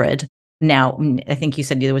 100, now I think you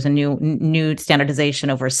said there was a new standardization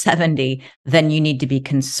over 70, then you need to be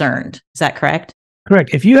concerned. Is that correct?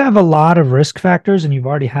 Correct. If you have a lot of risk factors and you've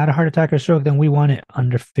already had a heart attack or stroke, then we want it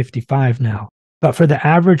under 55 now. But for the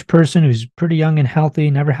average person who's pretty young and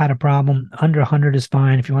healthy, never had a problem, under 100 is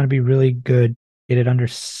fine. If you want to be really good, get it under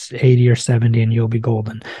 80 or 70 and you'll be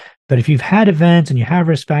golden. But if you've had events and you have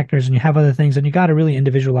risk factors and you have other things, then you got to really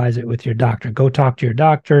individualize it with your doctor. Go talk to your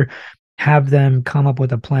doctor, have them come up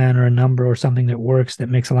with a plan or a number or something that works, that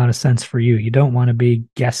makes a lot of sense for you. You don't want to be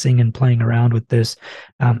guessing and playing around with this.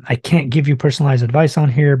 I can't give you personalized advice on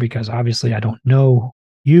here because obviously I don't know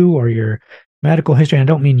you or your medical history. I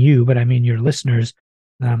don't mean you, but I mean your listeners.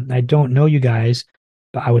 I don't know you guys,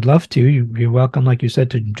 but I would love to. You're welcome, like you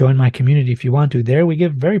said, to join my community if you want to. There we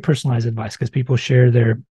give very personalized advice because people share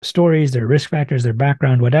their stories, their risk factors, their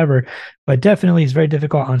background, whatever. But definitely it's very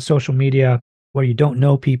difficult on social media where you don't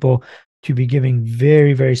know people to be giving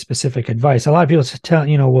very, very specific advice. A lot of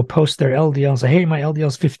people will post their LDL and say, hey, my LDL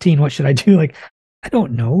is 15. What should I do? Like, I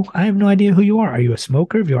don't know. I have no idea who you are. Are you a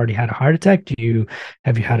smoker? Have you already had a heart attack?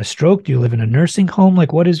 Have you had a stroke? Do you live in a nursing home?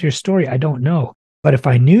 Like, what is your story? I don't know. But if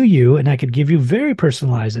I knew you and I could give you very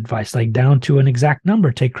personalized advice, like down to an exact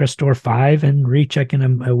number, take Crestor 5 and recheck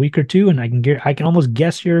in a week or two, and I can almost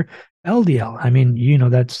guess your LDL. I mean,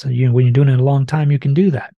 that's when you're doing it a long time, you can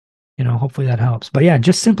do that. Hopefully that helps. But yeah,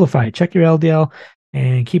 just simplify it. Check your LDL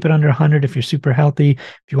and keep it under 100 if you're super healthy.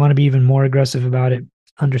 If you want to be even more aggressive about it,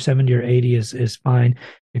 under 70 or 80 is fine.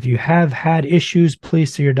 If you have had issues,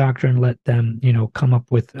 please see your doctor and let them, come up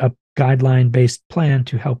with a guideline-based plan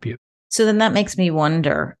to help you. So then that makes me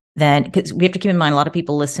wonder then, because we have to keep in mind, a lot of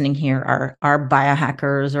people listening here are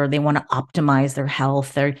biohackers, or they want to optimize their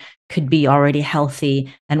health. They could be already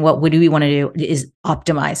healthy. And what do we want to do is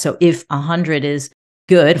optimize. So if 100 is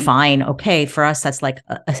good, fine, okay. For us, that's like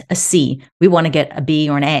a C. We want to get a B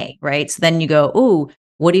or an A, right? So then you go, oh,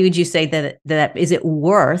 what would you say that is it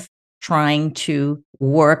worth trying to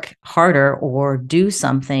work harder or do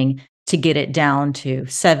something to get it down to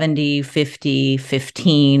 70, 50,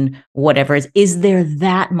 15, whatever it is? Is there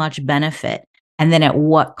that much benefit? And then at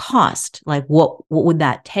what cost? Like what would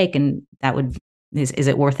that take? And is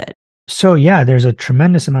it worth it? So yeah, there's a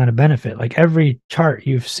tremendous amount of benefit. Like every chart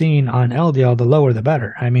you've seen on LDL, the lower the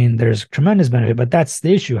better. I mean, there's tremendous benefit, but that's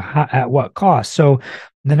the issue. At what cost? So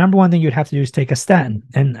the number one thing you'd have to do is take a statin.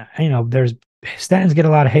 And there's statins get a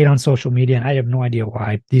lot of hate on social media, and I have no idea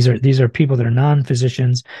why. These are people that are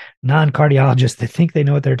non-physicians, non-cardiologists that think they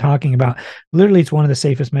know what they're talking about. Literally, it's one of the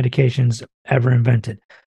safest medications ever invented.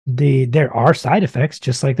 There are side effects,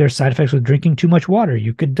 just like there's side effects with drinking too much water.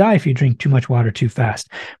 You could die if you drink too much water too fast.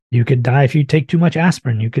 You could die if you take too much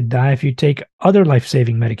aspirin. You could die if you take other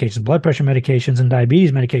life-saving medications, blood pressure medications and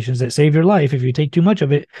diabetes medications that save your life. If you take too much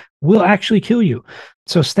of it, will actually kill you.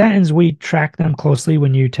 So statins, we track them closely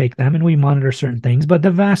when you take them, and we monitor certain things. But the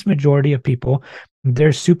vast majority of people,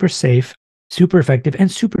 they're super safe, super effective,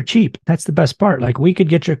 and super cheap. That's the best part. Like, we could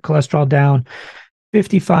get your cholesterol down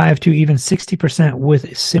 55 to even 60%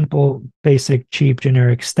 with simple, basic, cheap,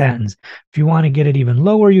 generic statins. If you want to get it even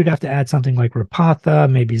lower, you'd have to add something like Repatha,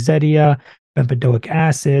 maybe Zetia, bempedoic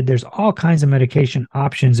acid. There's all kinds of medication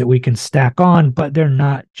options that we can stack on, but they're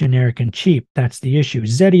not generic and cheap. That's the issue.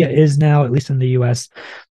 Zetia is now, at least in the US,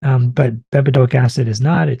 but bempedoic acid is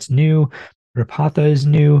not. It's new. Repatha is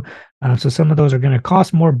new. So some of those are going to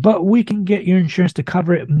cost more, but we can get your insurance to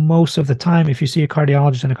cover it most of the time if you see a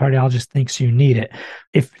cardiologist and a cardiologist thinks you need it.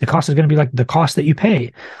 If the cost is going to be like the cost that you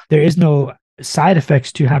pay, there is no side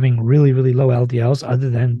effects to having really, really low LDLs other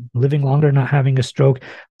than living longer, not having a stroke.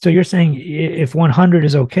 So you're saying if 100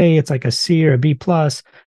 is okay, it's like a C or a B plus,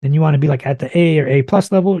 then you want to be like at the A or A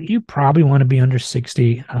plus level. You probably want to be under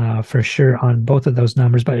 60 for sure on both of those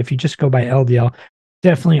numbers. But if you just go by LDL,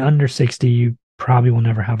 definitely under 60, you probably will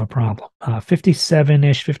never have a problem.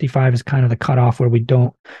 57-ish, 55 is kind of the cutoff where we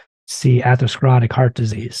don't see atherosclerotic heart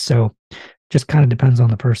disease. So just kind of depends on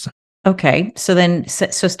the person. Okay. So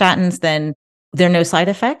statins, then there are no side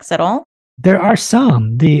effects at all? There are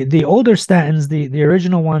some. The older statins, the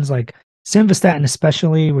original ones like Simvastatin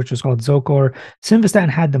especially, which was called Zocor, Simvastatin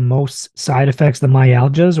had the most side effects, the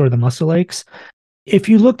myalgias or the muscle aches. If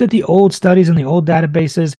you looked at the old studies and the old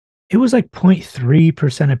databases, it was like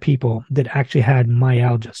 0.3% of people that actually had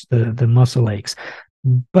myalgias, the muscle aches.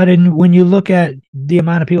 But when you look at the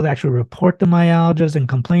amount of people that actually report the myalgias and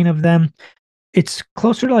complain of them, it's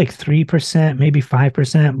closer to like 3%, maybe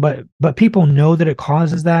 5%, but people know that it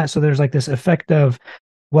causes that. So there's like this effect of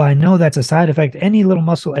well, I know that's a side effect. Any little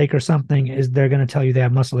muscle ache or something they're going to tell you they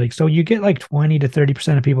have muscle aches. So you get like 20 to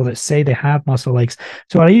 30% of people that say they have muscle aches.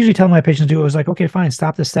 So what I usually tell my patients to do is like, okay, fine,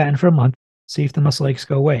 stop the statin for a month. See if the muscle aches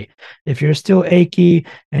go away. If you're still achy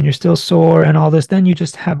and you're still sore and all this, then you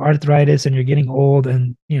just have arthritis and you're getting old,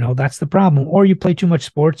 and that's the problem. Or you play too much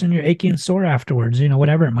sports and you're achy and sore afterwards,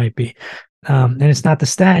 whatever it might be. And it's not the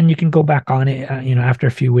statin. You can go back on it, after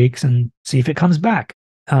a few weeks and see if it comes back.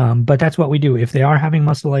 But that's what we do. If they are having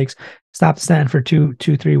muscle aches, stop the statin for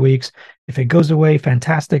 3 weeks. If it goes away,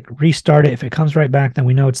 fantastic. Restart it. If it comes right back, then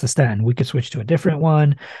we know it's the statin. We could switch to a different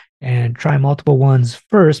one and try multiple ones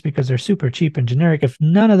first because they're super cheap and generic. If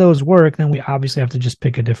none of those work, then we obviously have to just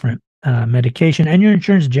pick a different medication. And your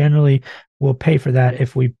insurance generally will pay for that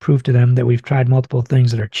if we prove to them that we've tried multiple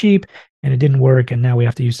things that are cheap and it didn't work, and now we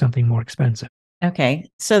have to use something more expensive. Okay.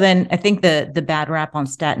 So then I think the bad rap on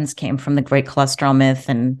statins came from the Great Cholesterol Myth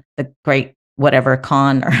and the Great whatever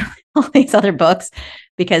con or all these other books,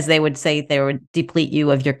 because they would say they would deplete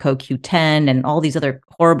you of your CoQ10 and all these other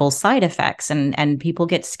horrible side effects. And people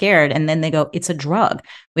get scared and then they go, it's a drug.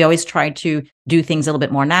 We always try to do things a little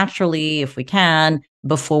bit more naturally if we can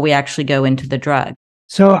before we actually go into the drug.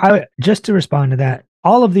 So just to respond to that,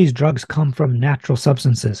 all of these drugs come from natural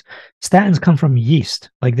substances. Statins come from yeast,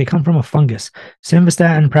 like they come from a fungus.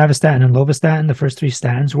 Simvastatin, pravastatin, and lovastatin, the first 3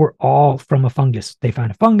 statins, were all from a fungus. They found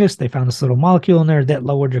a fungus, they found this little molecule in there that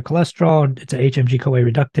lowered your cholesterol. It's a HMG-CoA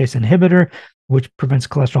reductase inhibitor, which prevents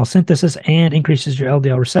cholesterol synthesis and increases your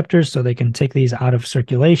LDL receptors so they can take these out of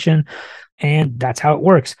circulation. And that's how it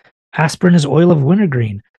works. Aspirin is oil of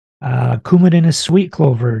wintergreen. Coumadin is sweet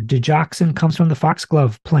clover. Digoxin comes from the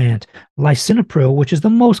foxglove plant. Lisinopril, which is the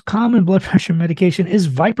most common blood pressure medication, is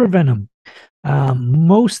viper venom.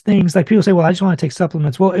 Most things, like people say, well, I just want to take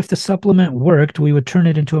supplements. Well, if the supplement worked, we would turn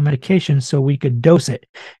it into a medication so we could dose it.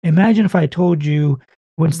 Imagine if I told you,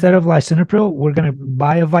 well, instead of lisinopril, we're going to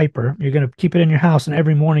buy a viper. You're going to keep it in your house, and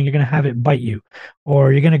every morning you're going to have it bite you.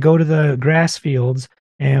 Or you're going to go to the grass fields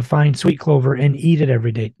and find sweet clover and eat it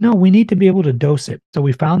every day. No, we need to be able to dose it. So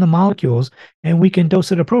we found the molecules and we can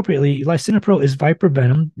dose it appropriately. Lisinopril is viper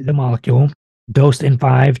venom, the molecule, dosed in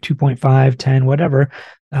 5, 2.5, 10, whatever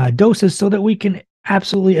doses, so that we can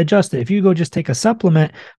absolutely adjust it. If you go just take a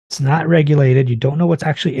supplement, it's not regulated. You don't know what's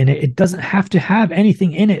actually in it. It doesn't have to have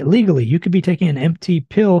anything in it legally. You could be taking an empty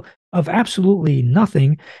pill of absolutely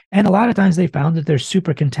nothing. And a lot of times they found that they're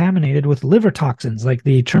super contaminated with liver toxins, like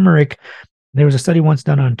the turmeric. There was a study once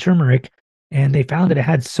done on turmeric, and they found that it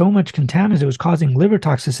had so much contaminants, it was causing liver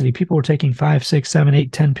toxicity. People were taking 5, 6, 7,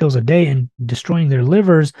 8, 10 pills a day and destroying their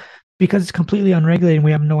livers because it's completely unregulated and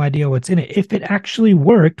we have no idea what's in it. If it actually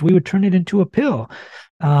worked, we would turn it into a pill.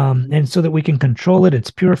 And so that we can control it,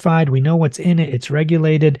 it's purified, we know what's in it, it's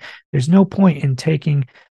regulated. There's no point in taking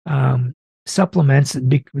supplements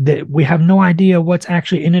that we have no idea what's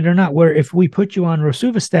actually in it or not. Where if we put you on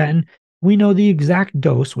rosuvastatin, we know the exact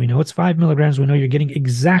dose. We know it's 5 milligrams. We know you're getting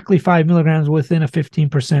exactly 5 milligrams within a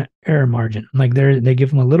 15% error margin. Like they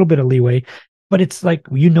give them a little bit of leeway, but it's like,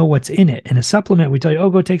 what's in it. In a supplement, we tell you,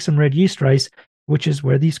 oh, go take some red yeast rice, which is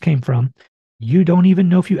where these came from. You don't even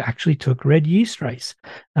know if you actually took red yeast rice.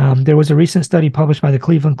 There was a recent study published by the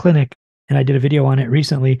Cleveland Clinic, and I did a video on it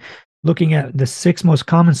recently, looking at the 6 most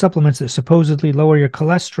common supplements that supposedly lower your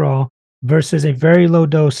cholesterol versus a very low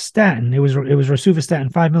dose statin. It was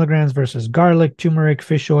rosuvastatin 5 milligrams versus garlic, turmeric,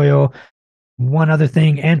 fish oil, one other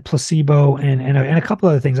thing, and placebo, and a couple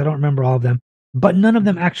other things. I don't remember all of them, but none of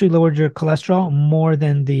them actually lowered your cholesterol more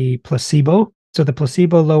than the placebo. So the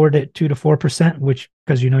placebo lowered it 2 to 4%, which,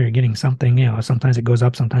 because you're getting something, sometimes it goes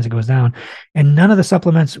up, sometimes it goes down. And none of the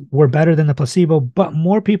supplements were better than the placebo, but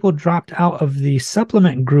more people dropped out of the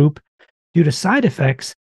supplement group due to side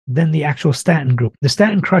effects than the actual statin group. The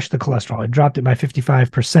statin crushed the cholesterol. It dropped it by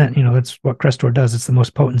 55%. That's what Crestor does. It's the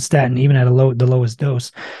most potent statin, even at the lowest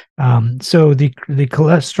dose. So the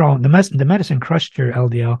cholesterol, the medicine crushed your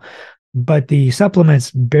LDL, but the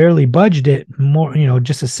supplements barely budged it more,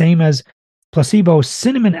 just the same as placebo.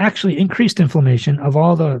 Cinnamon actually increased inflammation. Of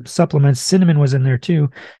all the supplements, cinnamon was in there too.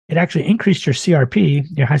 It actually increased your CRP,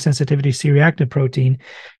 your high sensitivity C-reactive protein,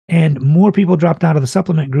 and more people dropped out of the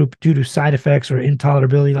supplement group due to side effects or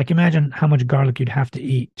intolerability. Like, imagine how much garlic you'd have to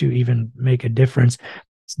eat to even make a difference.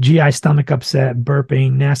 GI stomach upset,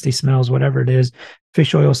 burping, nasty smells, whatever it is.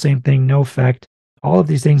 Fish oil, same thing, no effect. All of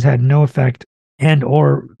these things had no effect and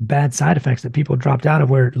or bad side effects that people dropped out of,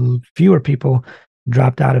 where fewer people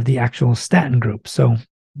dropped out of the actual statin group. So,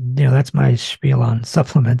 that's my spiel on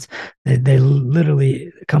supplements. They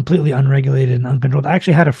literally completely unregulated and uncontrolled. I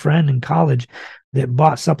actually had a friend in college that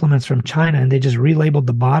bought supplements from China, and they just relabeled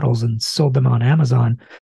the bottles and sold them on Amazon.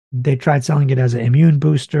 They tried selling it as an immune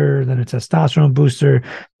booster, then a testosterone booster.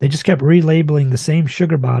 They just kept relabeling the same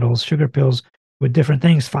sugar bottles, sugar pills with different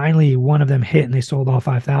things. Finally, one of them hit and they sold all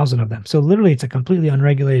 5,000 of them. So literally it's a completely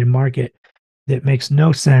unregulated market that makes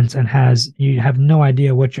no sense and you have no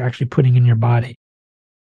idea what you're actually putting in your body.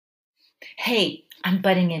 Hey, I'm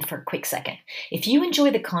butting in for a quick second. If you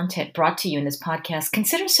enjoy the content brought to you in this podcast,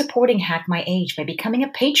 consider supporting Hack My Age by becoming a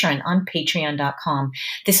patron on patreon.com.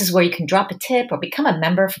 This is where you can drop a tip or become a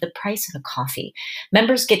member for the price of a coffee.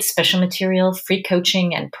 Members get special material, free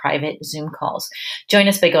coaching, and private Zoom calls. Join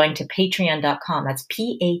us by going to patreon.com. That's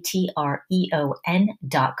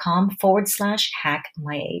patreon.com/Hack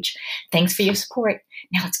My Age. Thanks for your support.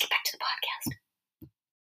 Now let's get back to the podcast.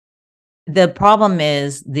 The problem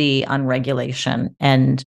is the unregulation,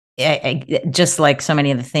 and just like so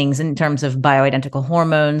many of the things in terms of bioidentical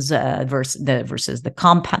hormones versus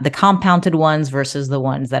the compounded ones versus the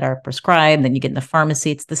ones that are prescribed, then you get in the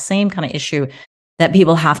pharmacy. It's the same kind of issue that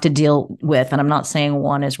people have to deal with. And I'm not saying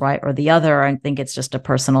one is right or the other. I think it's just a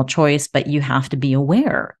personal choice, but you have to be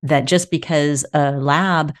aware that just because a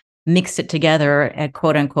lab mixed it together at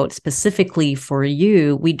quote unquote specifically for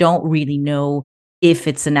you, we don't really know if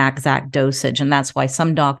it's an exact dosage. And that's why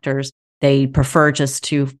some doctors, they prefer just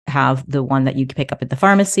to have the one that you can pick up at the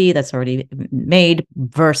pharmacy that's already made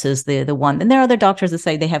versus the one. And there are other doctors that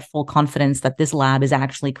say they have full confidence that this lab is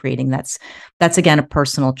actually creating. That's again a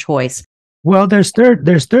personal choice. Well, there's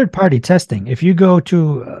third party testing. If you go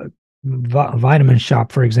to a vitamin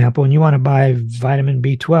shop, for example, and you want to buy vitamin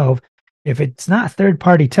B12, if it's not third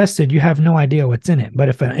party tested, you have no idea what's in it. But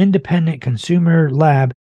if an independent consumer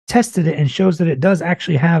lab tested it and shows that it does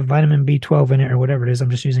actually have vitamin B12 in it or whatever it is, I'm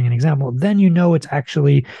just using an example, then you know it's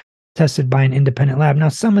actually tested by an independent lab. Now,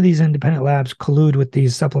 some of these independent labs collude with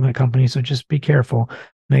these supplement companies, so just be careful.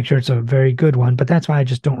 Make sure it's a very good one. But that's why I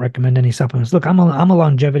just don't recommend any supplements. Look, I'm a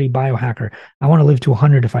longevity biohacker. I want to live to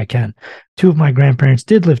 100 if I can. Two of my grandparents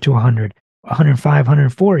did live to 100, 105,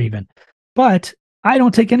 104 even. But I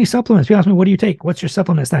don't take any supplements. People ask me, what do you take? What's your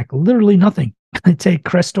supplement stack? Literally nothing. I take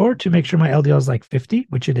Crestor to make sure my LDL is like 50,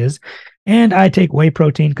 which it is. And I take whey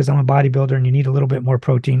protein because I'm a bodybuilder and you need a little bit more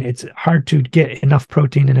protein. It's hard to get enough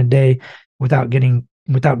protein in a day without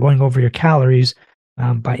going over your calories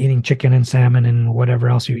by eating chicken and salmon and whatever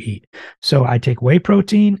else you eat. So I take whey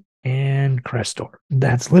protein and Crestor.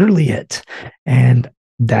 That's literally it. And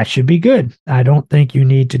that should be good. I don't think you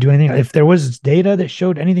need to do anything. If there was data that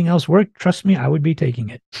showed anything else worked, trust me, I would be taking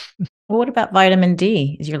it. Well, what about vitamin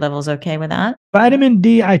D? Is your levels okay with that? Vitamin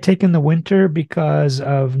D, I take in the winter because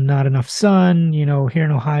of not enough sun. You know, here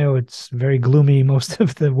in Ohio, it's very gloomy most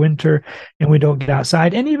of the winter and we don't get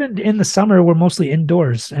outside. And even in the summer, we're mostly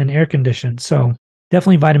indoors and air conditioned. So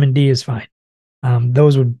definitely vitamin D is fine.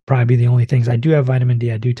 Those would probably be the only things. I do have vitamin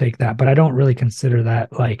D. I do take that, but I don't really consider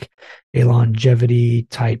that like a longevity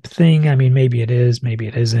type thing. I mean, maybe it is, maybe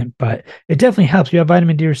it isn't, but it definitely helps. You have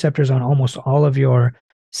vitamin D receptors on almost all of your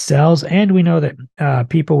cells. And we know that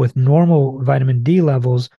people with normal vitamin D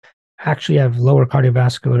levels actually have lower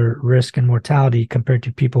cardiovascular risk and mortality compared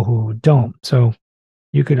to people who don't. So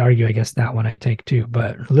you could argue, I guess, that one I take too.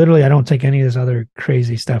 But literally, I don't take any of this other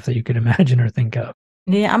crazy stuff that you could imagine or think of.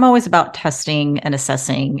 Yeah, I'm always about testing and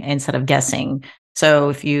assessing instead of guessing. So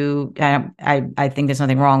if you, I think there's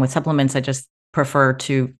nothing wrong with supplements. I just prefer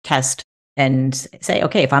to test and say,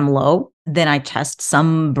 okay, if I'm low, then I test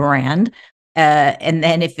some brand. And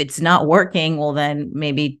then if it's not working, well, then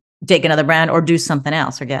maybe take another brand or do something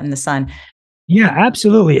else or get in the sun. Yeah,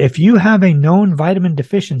 absolutely. If you have a known vitamin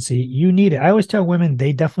deficiency, you need it. I always tell women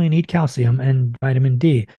they definitely need calcium and vitamin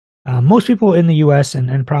D. Most people in the US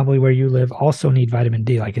and probably where you live also need vitamin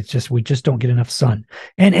D. Like we just don't get enough sun.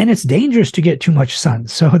 And it's dangerous to get too much sun.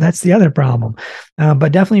 So that's the other problem.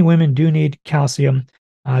 But definitely women do need calcium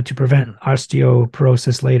to prevent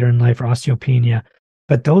osteoporosis later in life or osteopenia.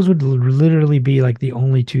 But those would literally be like the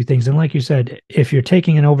only two things. And like you said, if you're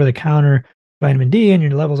taking an over-the-counter vitamin D and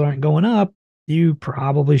your levels aren't going up, you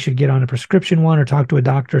probably should get on a prescription one or talk to a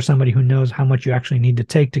doctor, somebody who knows how much you actually need to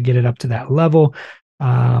take to get it up to that level.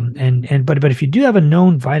 But if you do have a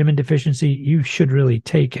known vitamin deficiency, you should really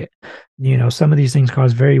take it. You know, some of these things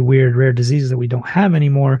cause very weird, rare diseases that we don't have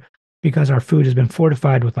anymore because our food has been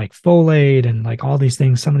fortified with like folate and like all these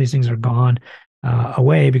things. Some of these things are gone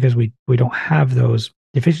away because we don't have those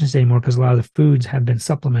deficiencies anymore because a lot of the foods have been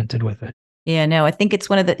supplemented with it. Yeah, no, I think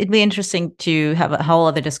it'd be interesting to have a whole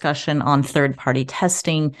other discussion on third-party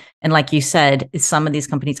testing. And like you said, some of these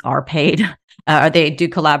companies are paid, or they do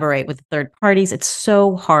collaborate with third parties. It's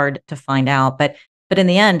so hard to find out. But in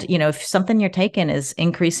the end, you know, if something you're taking is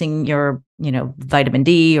increasing your, you know, vitamin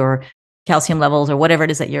D or calcium levels or whatever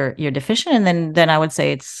it is that you're deficient. And then I would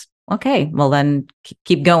say it's okay. Well, then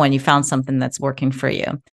keep going. You found something that's working for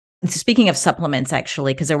you. Speaking of supplements,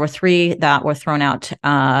 actually, because there were 3 that were thrown out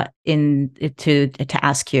to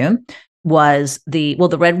ask you, was the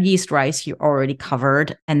red yeast rice you already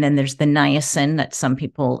covered, and then there's the niacin that some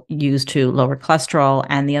people use to lower cholesterol,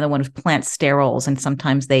 and the other one is plant sterols, and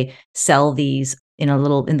sometimes they sell these in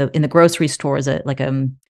the grocery stores like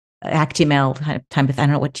Actimel type of, I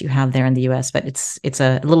don't know what you have there in the US, but it's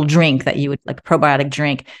a little drink that you would, like a probiotic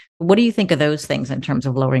drink. What do you think of those things in terms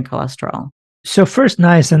of lowering cholesterol? So first,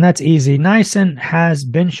 niacin, that's easy. Niacin has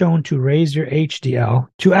been shown to raise your HDL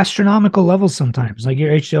to astronomical levels sometimes. Like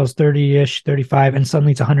your HDL is 30-ish, 35, and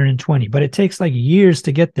suddenly it's 120. But it takes like years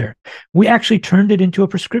to get there. We actually turned it into a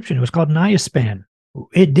prescription. It was called Niaspan.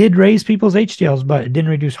 It did raise people's HDLs, but it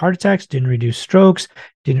didn't reduce heart attacks, didn't reduce strokes,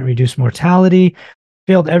 didn't reduce mortality,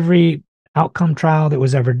 failed every outcome trial that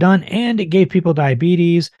was ever done, and it gave people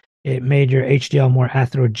diabetes. It made your HDL more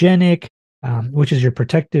atherogenic, which is your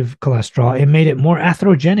protective cholesterol. It made it more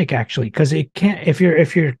atherogenic, actually, because it can't, if your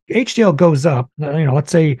HDL goes up,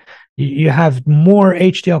 let's say you have more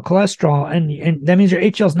HDL cholesterol, and that means your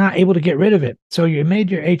HDL is not able to get rid of it. So you made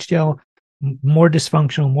your HDL more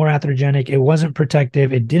dysfunctional, more atherogenic. It wasn't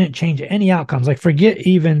protective. It didn't change any outcomes. Like, forget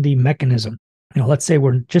even the mechanism. Let's say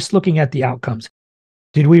we're just looking at the outcomes.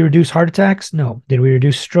 Did we reduce heart attacks? No. Did we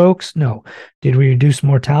reduce strokes? No. Did we reduce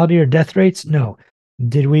mortality or death rates? No.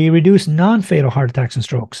 Did we reduce non-fatal heart attacks and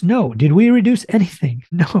strokes? No. Did we reduce anything?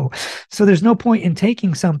 No. So there's no point in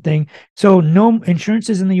taking something. So no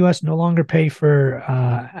insurances in the US no longer pay for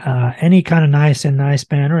any kind of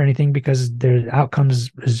niacin or anything, because their outcomes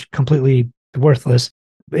is completely worthless.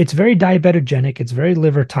 It's very diabetogenic. It's very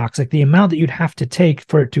liver toxic. The amount that you'd have to take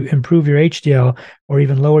for it to improve your HDL or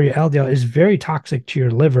even lower your LDL is very toxic to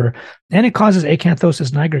your liver. And it causes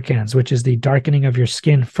acanthosis nigricans, which is the darkening of your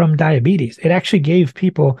skin from diabetes. It actually gave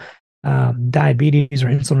people diabetes or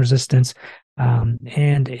insulin resistance.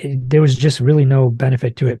 There was just really no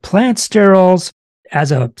benefit to it. Plant sterols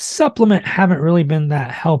as a supplement haven't really been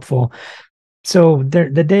that helpful. So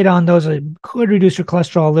the data on those could reduce your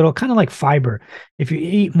cholesterol a little, kind of like fiber. If you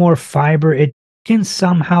eat more fiber, it can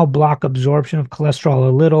somehow block absorption of cholesterol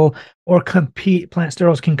a little, or compete. Plant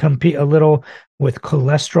sterols can compete a little with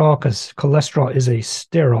cholesterol, because cholesterol is a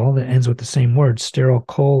sterol that ends with the same word,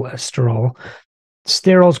 cholesterol.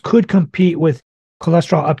 Sterols could compete with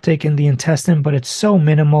cholesterol uptake in the intestine, but it's so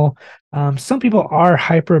minimal. Some people are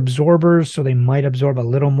hyperabsorbers, so they might absorb a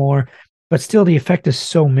little more, but still the effect is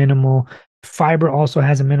so minimal. Fiber also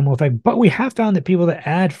has a minimal effect, but we have found that people that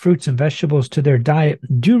add fruits and vegetables to their diet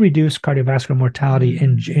do reduce cardiovascular mortality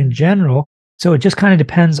in general. So it just kind of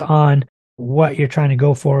depends on what you're trying to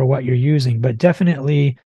go for or what you're using. But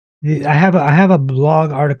definitely, I have a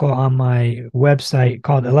blog article on my website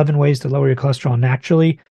called 11 Ways to Lower Your Cholesterol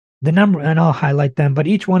Naturally. The number, and I'll highlight them, but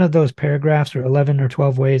each one of those paragraphs, or 11 or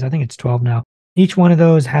 12 ways, I think it's 12 now, each one of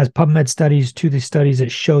those has PubMed studies to the studies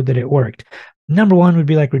that showed that it worked. Number one would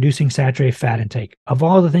be like reducing saturated fat intake. Of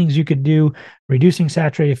all the things you could do, reducing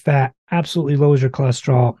saturated fat absolutely lowers your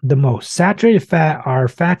cholesterol the most. Saturated fat are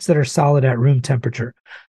fats that are solid at room temperature.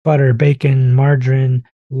 Butter, bacon, margarine,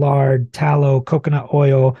 lard, tallow, coconut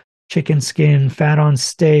oil, chicken skin, fat on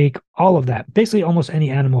steak, all of that. Basically, almost any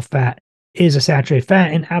animal fat is a saturated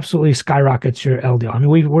fat and absolutely skyrockets your LDL. I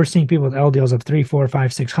mean, we're seeing people with LDLs of 3, 4,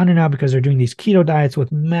 5, 600 now, because they're doing these keto diets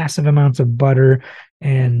with massive amounts of butter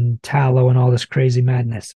and tallow and all this crazy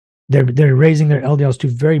madness. They're raising their LDLs to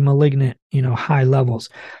very malignant, high levels.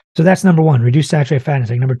 So that's number one, reduce saturated fat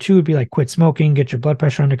intake. Number two would be like quit smoking, get your blood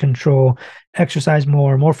pressure under control, exercise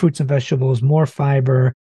more fruits and vegetables, more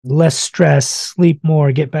fiber, less stress, sleep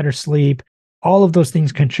more, get better sleep. All of those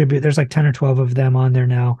things contribute. There's like 10 or 12 of them on there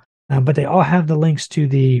now. But they all have the links to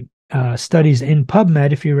the studies in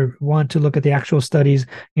PubMed. If you want to look at the actual studies,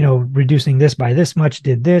 reducing this by this much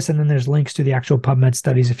did this, and then there's links to the actual PubMed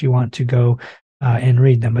studies if you want to go and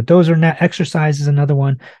read them. But those are exercise is another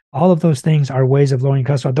one. All of those things are ways of lowering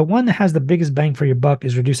cholesterol. The one that has the biggest bang for your buck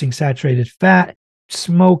is reducing saturated fat.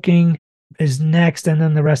 Smoking is next, and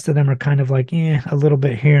then the rest of them are kind of like, a little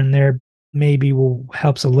bit here and there maybe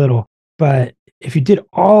helps a little. But if you did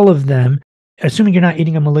all of them, assuming you're not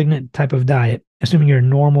eating a malignant type of diet, assuming you're a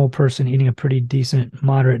normal person eating a pretty decent,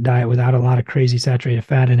 moderate diet without a lot of crazy saturated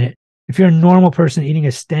fat in it, if you're a normal person eating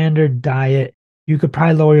a standard diet, you could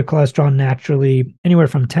probably lower your cholesterol naturally anywhere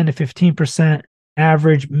from 10 to 15%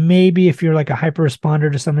 average. Maybe if you're like a hyper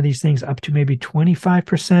responder to some of these things, up to maybe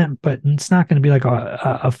 25%, but it's not going to be like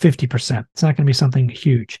a 50%. It's not going to be something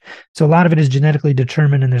huge. So a lot of it is genetically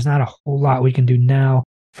determined, and there's not a whole lot we can do now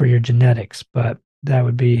for your genetics. But that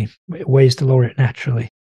would be ways to lower it naturally.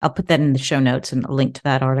 I'll put that in the show notes and a link to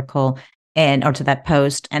that article or to that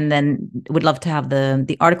post. And then would love to have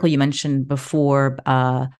the article you mentioned before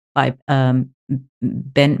by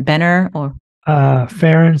Benner or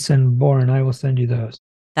Ference and Bourne. I will send you those.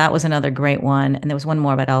 That was another great one. And there was one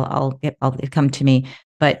more, but I'll come to me.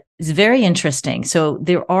 But it's very interesting. So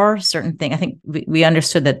there are certain things. I think we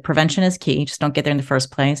understood that prevention is key. Just don't get there in the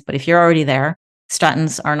first place. But if you're already there,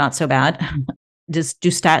 statins are not so bad. Do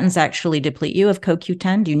statins actually deplete you of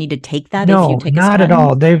CoQ10? Do you need to take that? No, if you take not at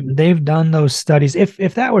all. They've done those studies. If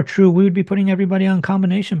that were true, we would be putting everybody on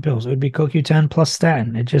combination pills. It would be CoQ10 plus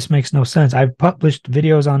statin. It just makes no sense. I've published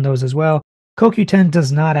videos on those as well. CoQ10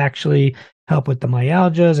 does not actually help with the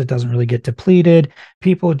myalgias. It doesn't really get depleted.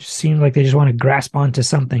 People just seem like they just want to grasp onto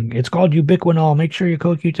something. It's called ubiquinol. Make sure your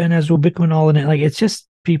CoQ10 has ubiquinol in it. Like, it's just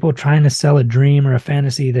people trying to sell a dream or a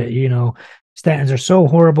fantasy that, statins are so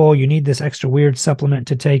horrible. You need this extra weird supplement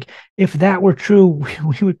to take. If that were true,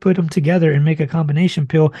 we would put them together and make a combination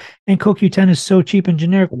pill. And CoQ10 is so cheap and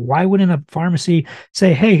generic. Why wouldn't a pharmacy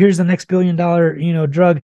say, hey, here's the next billion-dollar,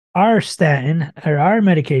 drug? Our statin or our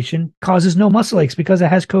medication causes no muscle aches because it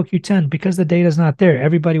has CoQ10, because the data is not there.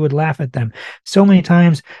 Everybody would laugh at them. So many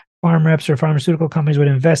times farm reps or pharmaceutical companies would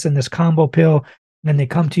invest in this combo pill. Then they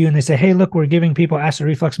come to you and they say, hey, look, we're giving people acid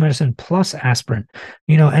reflux medicine plus aspirin,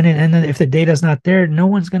 and then if the data is not there, no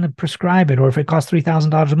one's going to prescribe it. Or if it costs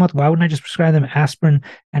 $3,000 a month, why wouldn't I just prescribe them aspirin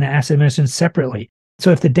and acid medicine separately?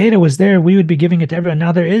 So if the data was there, we would be giving it to everyone.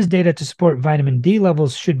 Now, there is data to support vitamin D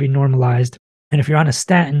levels should be normalized. And if you're on a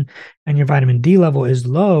statin and your vitamin D level is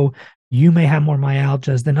low, you may have more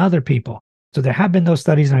myalgias than other people. So there have been those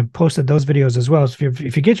studies, and I've posted those videos as well. So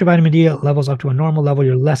if you get your vitamin D levels up to a normal level,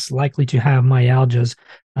 you're less likely to have myalgias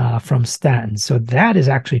from statins. So that is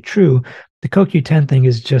actually true. The CoQ10 thing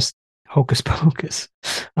is just hocus pocus.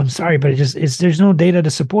 I'm sorry, but there's no data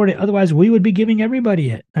to support it. Otherwise, we would be giving everybody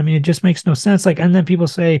it. I mean, it just makes no sense. And then people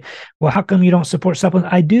say, well, how come you don't support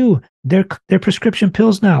supplements? I do. They're prescription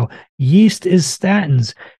pills now. Yeast is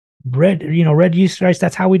statins. Red yeast rice,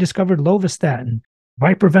 that's how we discovered lovastatin.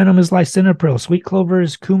 Viper venom is lisinopril. Sweet clover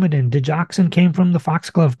is Coumadin. Digoxin came from the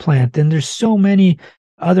foxglove plant. And there's so many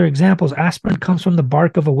other examples. Aspirin comes from the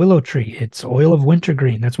bark of a willow tree. It's oil of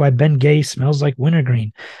wintergreen. That's why Ben Gay smells like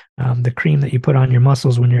wintergreen, the cream that you put on your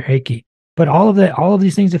muscles when you're achy. But all of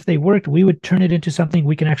these things, if they worked, we would turn it into something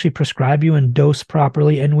we can actually prescribe you and dose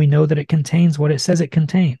properly, and we know that it contains what it says it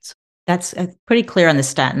contains. That's pretty clear on the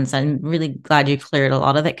statins. I'm really glad you cleared a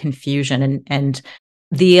lot of that confusion. And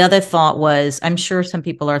the other thought was, I'm sure some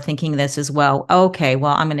people are thinking this as well. Okay,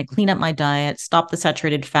 well, I'm going to clean up my diet, stop the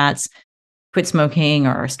saturated fats, quit smoking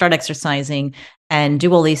or start exercising and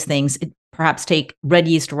do all these things, perhaps take red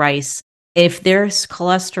yeast rice. If there's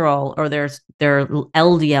cholesterol or their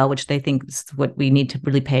LDL, which they think is what we need to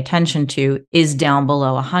really pay attention to, is down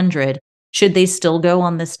below 100, should they still go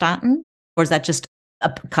on the statin? Or is that just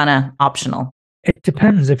kind of optional? It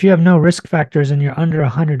depends. If you have no risk factors and you're under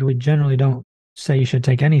 100, we generally don't say you should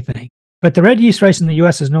take anything. But the red yeast rice in the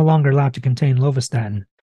US is no longer allowed to contain lovastatin.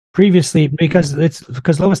 Previously, because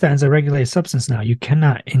lovastatin is a regulated substance now, you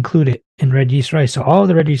cannot include it in red yeast rice. So all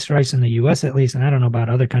the red yeast rice in the US, at least, and I don't know about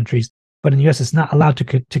other countries, but in the US, it's not allowed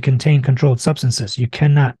to contain controlled substances. You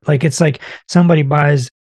cannot, it's like somebody buys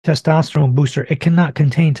testosterone booster. It cannot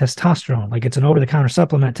contain testosterone. Like, it's an over-the-counter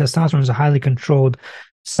supplement. Testosterone is a highly controlled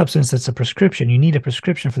substance that's a prescription. You need a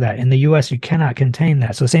prescription for that. In the US, you cannot contain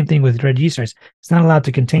that. So same thing with red yeast rice. It's not allowed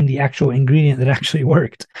to contain the actual ingredient that actually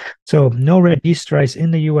worked. So no red yeast rice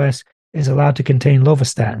in the US is allowed to contain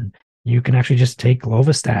lovastatin. You can actually just take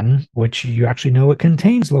lovastatin, which you actually know it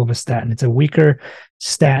contains lovastatin. It's a weaker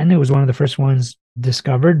statin. It was one of the first ones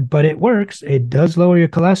discovered, but it works. It does lower your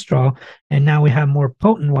cholesterol. And now we have more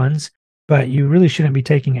potent ones. But you really shouldn't be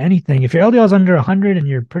taking anything. If your LDL is under 100 and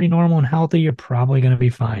you're pretty normal and healthy, you're probably going to be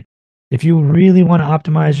fine. If you really want to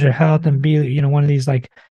optimize your health and be, one of these like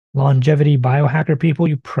longevity biohacker people,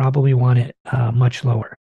 you probably want it much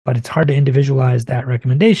lower. But it's hard to individualize that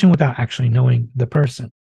recommendation without actually knowing the person.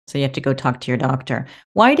 So you have to go talk to your doctor.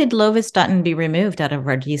 Why did lovastatin be removed out of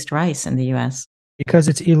red yeast rice in the US? Because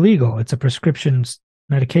it's illegal. It's a prescription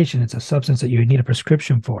medication. It's a substance that you need a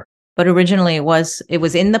prescription for. But originally it was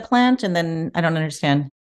in the plant, and then I don't understand.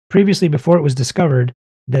 Previously, before it was discovered,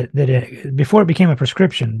 before it became a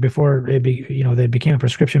prescription, they became a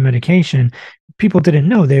prescription medication, people didn't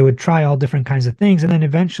know. They would try all different kinds of things, and then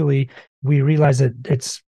eventually we realized that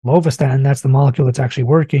it's lovastatin. That's the molecule that's actually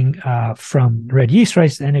working from red yeast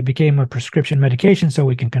rice, and it became a prescription medication, so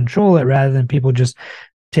we can control it rather than people just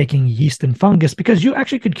taking yeast and fungus, because you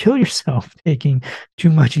actually could kill yourself taking too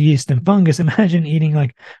much yeast and fungus. Imagine eating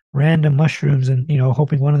like random mushrooms and,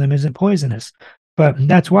 hoping one of them isn't poisonous. But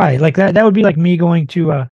that's why, like that would be like me going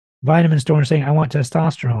to a vitamin store and saying, I want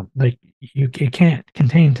testosterone. Like it can't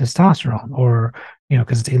contain testosterone, or,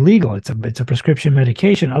 because it's illegal. It's a prescription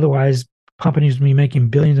medication. Otherwise, companies would be making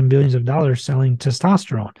billions and billions of dollars selling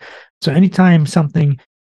testosterone. So anytime something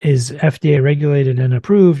is FDA regulated and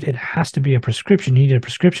approved, it has to be a prescription. You need a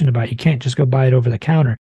prescription to buy it. You can't just go buy it over the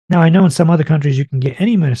counter. Now, I know in some other countries you can get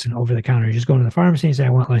any medicine over the counter. You just go to the pharmacy and say, I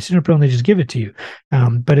want lisinopril, and they just give it to you.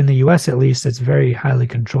 But in the US, at least, it's very highly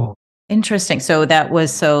controlled. Interesting. So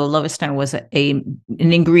Lovistin was an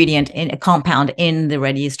ingredient in a compound in the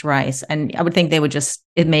red yeast rice, and I would think they would just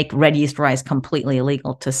make red yeast rice completely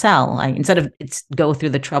illegal to sell, instead of go through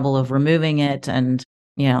the trouble of removing it and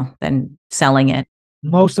then selling it.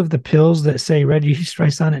 Most of the pills that say red yeast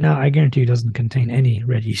rice on it now, I guarantee you doesn't contain any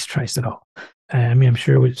red yeast rice at all. I mean, I'm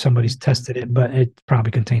sure somebody's tested it, but it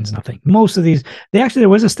probably contains nothing. Most of these, there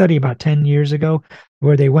was a study about 10 years ago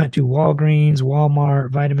where they went to Walgreens,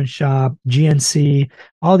 Walmart, Vitamin Shop, GNC,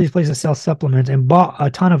 all these places sell supplements, and bought a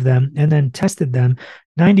ton of them and then tested them.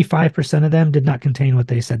 95% of them did not contain what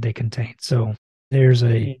they said they contained. So there's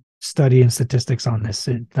a study and statistics on this.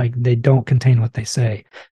 They don't contain what they say.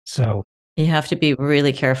 So you have to be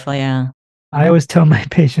really careful. Yeah. I always tell my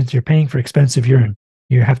patients, you're paying for expensive urine.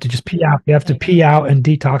 You have to just pee out. You have to pee out and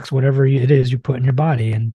detox whatever it is you put in your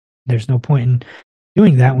body. And there's no point in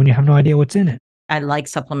doing that when you have no idea what's in it. I like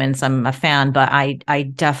supplements. I'm a fan, but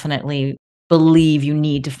I definitely believe you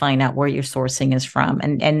need to find out where your sourcing is from.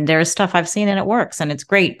 And there's stuff I've seen and it works and it's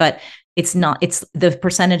great, but it's the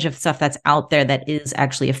percentage of stuff that's out there that is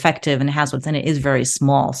actually effective and has what's in it is very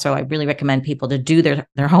small. So I really recommend people to do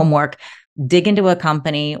their homework, dig into a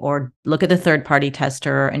company or look at the third-party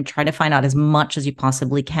tester and try to find out as much as you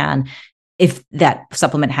possibly can if that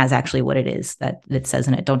supplement has actually what it is that it says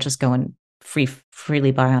in it. Don't just go and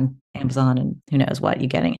freely buy on Amazon and who knows what you're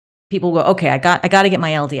getting. People go, okay, I got to get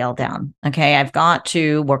my LDL down. Okay, I've got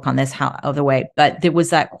to work on this out of the way. But there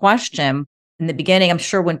was that question in the beginning. I'm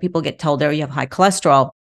sure when people get told, oh, you have high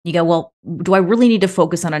cholesterol, you go, well, do I really need to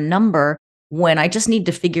focus on a number when I just need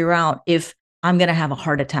to figure out if I'm going to have a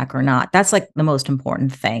heart attack or not? That's like the most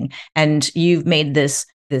important thing. And you've made this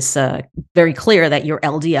very clear that your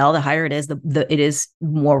LDL, the higher it is, it is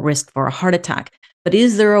more risk for a heart attack. But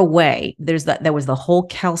is there a way? There was the whole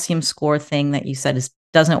calcium score thing that you said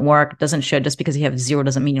doesn't work, doesn't show. Just because you have 0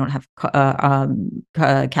 doesn't mean you don't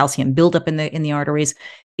have calcium buildup in the arteries.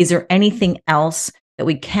 Is there anything else that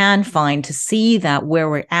we can find to see that where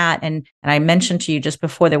we're at? And I mentioned to you just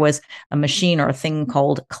before, there was a machine or a thing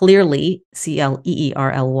called Clearly, Cleerly,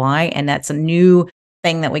 and that's a new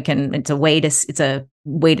thing that it's a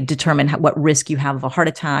way to determine what risk you have of a heart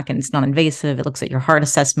attack, and it's non-invasive. It looks at your heart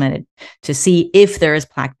assessment to see if there is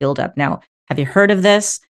plaque buildup. Now, have you heard of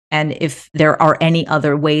this? And if there are any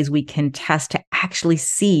other ways we can test to actually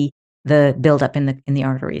see the buildup in the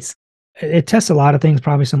arteries? It tests a lot of things,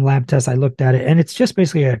 probably some lab tests. I looked at it, and it's just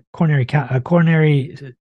basically a coronary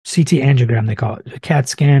CT angiogram, they call it, a CAT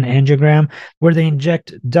scan angiogram, where they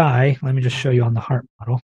inject dye. Let me just show you on the heart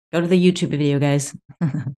model. Go to the YouTube video, guys.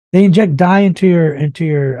 They inject dye into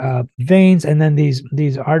your veins, and then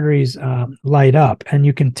these arteries light up, and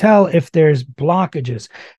you can tell if there's blockages.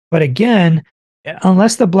 But again,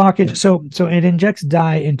 unless the blockage, so it injects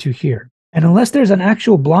dye into here, and unless there's an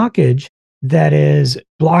actual blockage that is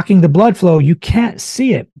blocking the blood flow, you can't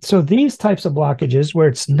see it. So these types of blockages where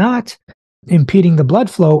it's not impeding the blood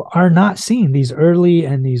flow are not seen. These early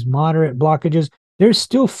and these moderate blockages, there's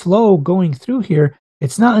still flow going through here.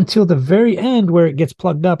 It's not until the very end where it gets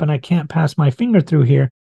plugged up and I can't pass my finger through here.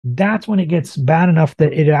 That's when it gets bad enough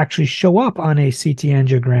that it actually show up on a CT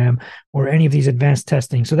angiogram or any of these advanced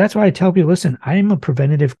testing. So that's why I tell people, listen, I am a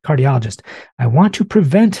preventative cardiologist. I want to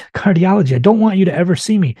prevent cardiology. I don't want you to ever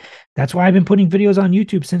see me. That's why I've been putting videos on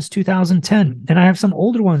YouTube since 2010. And I have some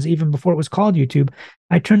older ones even before it was called YouTube.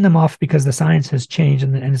 I turned them off because the science has changed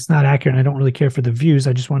and it's not accurate. And I don't really care for the views.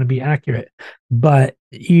 I just want to be accurate. But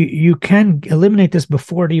you can eliminate this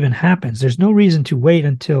before it even happens. There's no reason to wait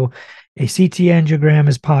until a CT angiogram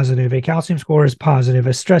is positive, a calcium score is positive,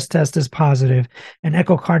 a stress test is positive, an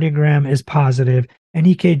echocardiogram is positive, an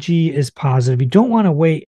EKG is positive. You don't want to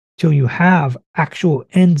wait till you have actual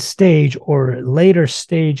end stage or later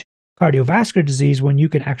stage cardiovascular disease when you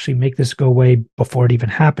can actually make this go away before it even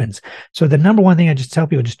happens. So the number one thing I just tell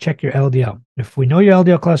people, just check your LDL. If we know your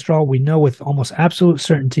LDL cholesterol, we know with almost absolute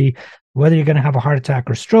certainty whether you're going to have a heart attack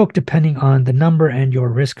or stroke, depending on the number and your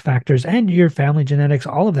risk factors and your family genetics,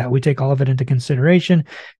 all of that. We take all of it into consideration,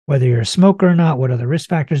 whether you're a smoker or not, what other risk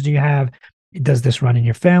factors do you have? Does this run in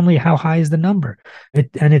your family? How high is the number?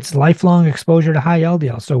 And it's lifelong exposure to high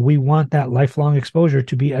LDL. So we want that lifelong exposure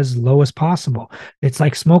to be as low as possible. It's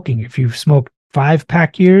like smoking. If you've smoked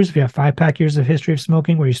 5-pack years, if you have 5-pack years of history of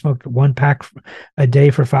smoking where you smoked 1 pack a day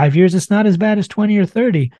for 5 years, it's not as bad as 20 or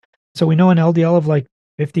 30. So we know an LDL of like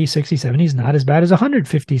 50, 60, 70 is not as bad as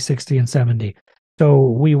 150, 60, and 70. So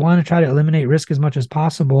we want to try to eliminate risk as much as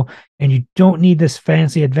possible. And you don't need this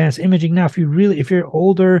fancy advanced imaging. Now, if you're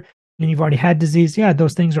older and you've already had disease, yeah,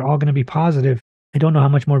 those things are all going to be positive. I don't know how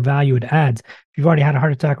much more value it adds. If you've already had a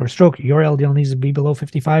heart attack or a stroke, your LDL needs to be below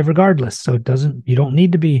 55 regardless. So you don't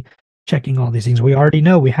need to be checking all these things. We already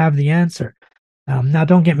know, we have the answer. Now,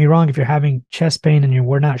 don't get me wrong. If you're having chest pain and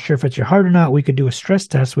we're not sure if it's your heart or not, we could do a stress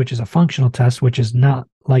test, which is a functional test, which is not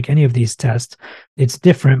like any of these tests. It's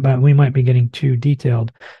different, but we might be getting too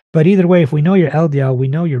detailed. But either way, if we know your LDL, we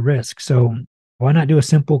know your risk. So why not do a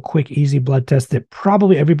simple, quick, easy blood test that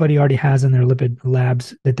probably everybody already has in their lipid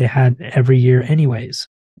labs that they had every year anyways?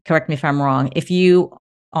 Correct me if I'm wrong. If you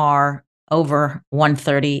are over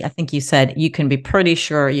 130, I think you said you can be pretty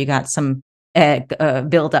sure you got some plaque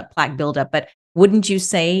buildup. But wouldn't you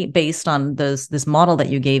say, based on this model that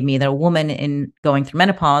you gave me, that a woman in going through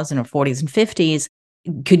menopause in her 40s and 50s,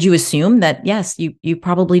 could you assume that, yes, you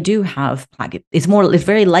probably do have plaque? It's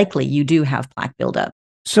very likely you do have plaque buildup.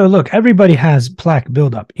 So look, everybody has plaque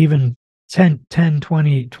buildup, even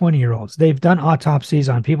 20-year-olds. They've done autopsies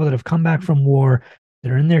on people that have come back from war.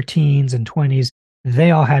 They're in their teens and 20s.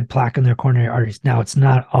 They all had plaque in their coronary arteries. Now, it's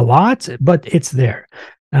not a lot, but it's there.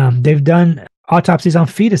 They've done autopsies on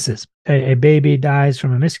fetuses. A baby dies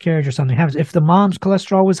from a miscarriage or something happens. If the mom's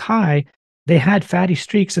cholesterol was high, they had fatty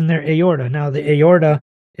streaks in their aorta. Now, the aorta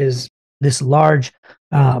is this large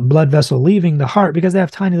blood vessel leaving the heart. Because they have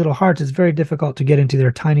tiny little hearts, it's very difficult to get into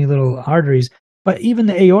their tiny little arteries. But even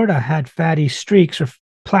the aorta had fatty streaks or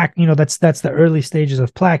plaque. That's the early stages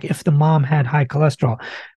of plaque if the mom had high cholesterol.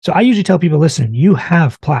 So I usually tell people, listen, you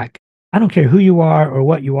have plaque. I don't care who you are or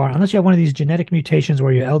what you are, unless you have one of these genetic mutations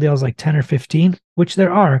where your LDL is like 10 or 15, which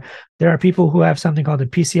there are. There are people who have something called the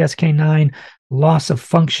PCSK9 loss of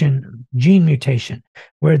function gene mutation,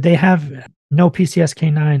 where they have no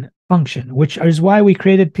PCSK9 function, which is why we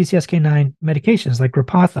created PCSK9 medications like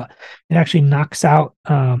Repatha. It actually knocks out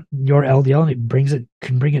your LDL and it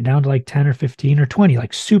can bring it down to like 10 or 15 or 20,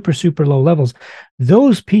 like super, super low levels.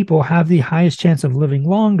 Those people have the highest chance of living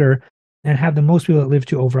longer and have the most people that live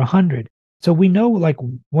to over 100. So we know like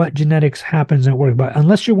what genetics happens at work, but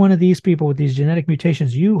unless you're one of these people with these genetic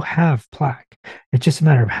mutations, you have plaque. It's just a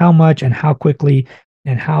matter of how much and how quickly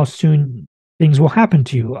and how soon things will happen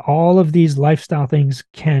to you. All of these lifestyle things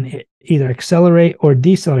can either accelerate or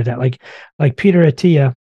decelerate that. Like Peter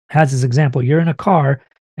Attia has this example. You're in a car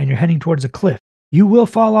and you're heading towards a cliff. You will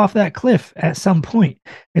fall off that cliff at some point.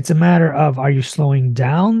 It's a matter of, are you slowing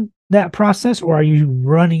down that process or are you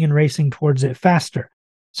running and racing towards it faster?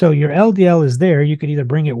 So your LDL is there. You could either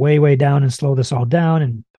bring it way, way down and slow this all down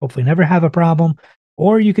and hopefully never have a problem,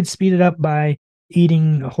 or you could speed it up by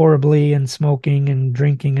eating horribly and smoking and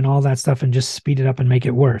drinking and all that stuff and just speed it up and make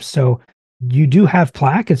it worse. So you do have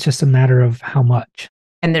plaque. It's just a matter of how much.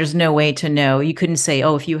 And there's no way to know. You couldn't say,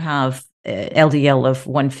 oh, if you have LDL of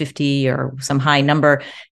 150 or some high number,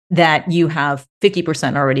 that you have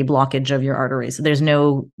 50% already blockage of your arteries. So there's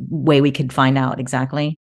no way we could find out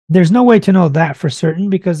exactly. There's no way to know that for certain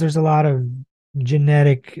because there's a lot of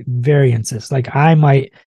genetic variances. Like I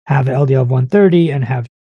might have an LDL of 130 and have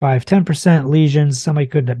 5-10% lesions. Somebody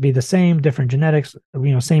could be the same, different genetics,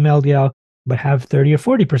 same LDL, but have 30 or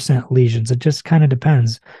 40% lesions. It just kind of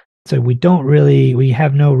depends. So we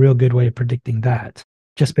have no real good way of predicting that,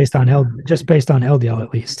 just based on LDL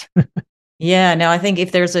at least. Yeah, no, I think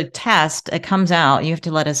if there's a test that comes out, you have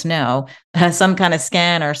to let us know, some kind of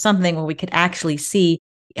scan or something where we could actually see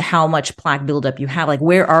how much plaque buildup you have. Like,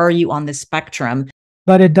 where are you on the spectrum?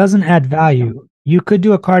 But it doesn't add value. You could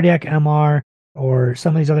do a cardiac MR or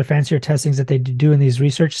some of these other fancier testings that they do in these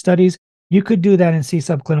research studies. You could do that and see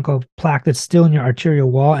subclinical plaque that's still in your arterial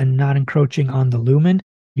wall and not encroaching on the lumen.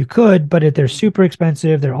 You could, but they're super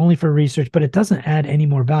expensive. They're only for research, but it doesn't add any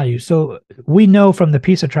more value. So we know from the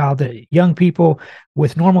PISA trial that young people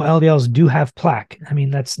with normal LDLs do have plaque. I mean,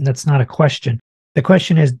 that's not a question. The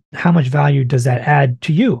question is, how much value does that add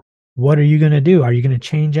to you? What are you going to do? Are you going to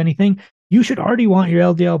change anything? You should already want your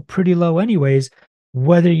LDL pretty low anyways,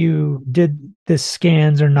 whether you did the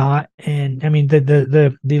scans or not. And I mean,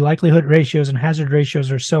 the likelihood ratios and hazard ratios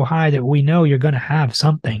are so high that we know you're going to have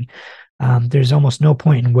something. There's almost no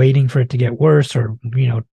point in waiting for it to get worse or,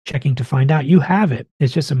 checking to find out. You have it.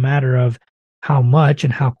 It's just a matter of how much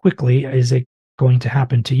and how quickly is it going to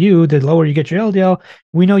happen to you. The lower you get your LDL,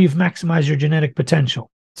 we know you've maximized your genetic potential.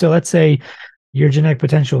 So let's say your genetic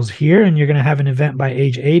potential is here and you're going to have an event by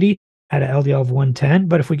age 80 at an LDL of 110.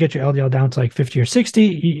 But if we get your LDL down to like 50 or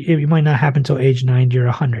 60, it might not happen until age 90 or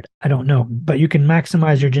 100. I don't know. But you can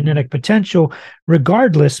maximize your genetic potential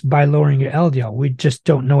regardless by lowering your LDL. We just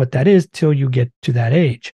don't know what that is till you get to that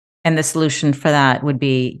age. And the solution for that would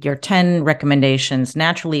be your 10 recommendations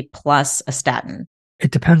naturally plus a statin.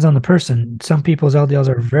 It depends on the person. Some people's LDLs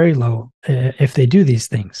are very low if they do these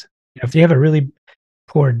things. If you have a really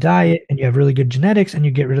poor diet and you have really good genetics and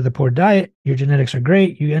you get rid of the poor diet, your genetics are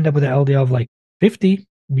great. You end up with an LDL of like 50.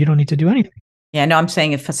 You don't need to do anything. Yeah, no, I'm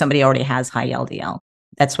saying if somebody already has high LDL,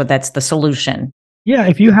 that's the solution.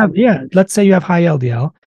 Yeah, let's say you have high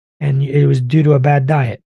LDL and it was due to a bad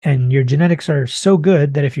diet and your genetics are so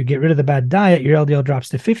good that if you get rid of the bad diet, your LDL drops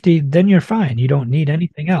to 50, then you're fine. You don't need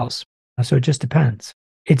anything else. So it just depends.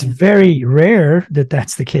 It's very rare that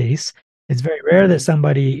that's the case. It's very rare that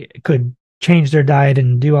somebody could change their diet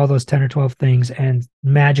and do all those 10 or 12 things and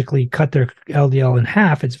magically cut their LDL in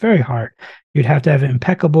half. It's very hard. You'd have to have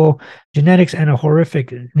impeccable genetics and a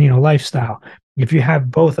horrific, lifestyle. If you have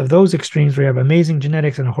both of those extremes where you have amazing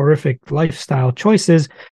genetics and horrific lifestyle choices,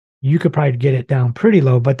 you could probably get it down pretty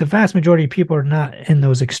low. But the vast majority of people are not in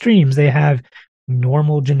those extremes. They have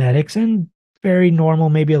normal genetics and very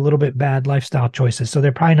normal, maybe a little bit bad lifestyle choices. So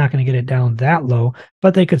they're probably not going to get it down that low,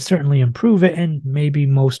 but they could certainly improve it. And maybe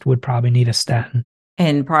most would probably need a statin.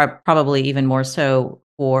 And probably even more so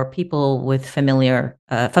for people with familial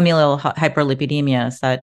hyperlipidemia. Is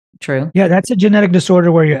that true? Yeah, that's a genetic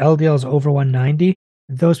disorder where your LDL is over 190.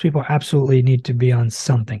 Those people absolutely need to be on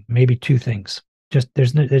something, maybe two things.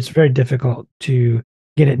 It's very difficult to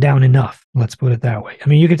get it down enough. Let's put it that way. I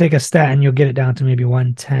mean, you could take a statin, you'll get it down to maybe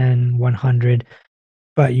 110, 100,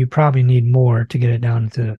 but you probably need more to get it down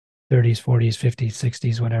to 30s, 40s, 50s,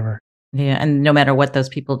 60s, whatever. Yeah, and no matter what those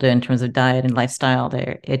people do in terms of diet and lifestyle,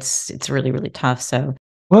 it's really, really tough. So,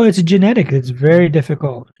 well, it's genetic. It's very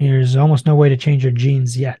difficult. There's almost no way to change your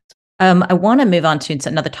genes yet. I want to move on to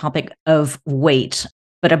another topic of weight.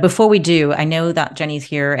 But before we do, I know that Jenny's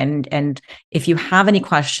here, and if you have any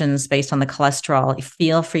questions based on the cholesterol,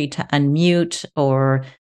 feel free to unmute or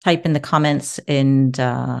type in the comments and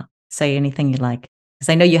say anything you like, because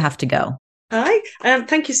I know you have to go. Hi,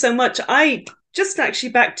 thank you so much. I just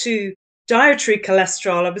actually back to dietary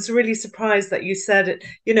cholesterol. I was really surprised that you said it,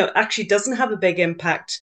 actually doesn't have a big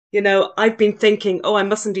impact. I've been thinking, I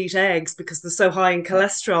mustn't eat eggs because they're so high in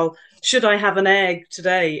cholesterol. Should I have an egg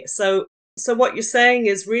today? So what you're saying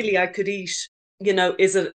is really I could eat,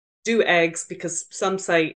 do eggs, because some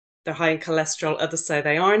say they're high in cholesterol, others say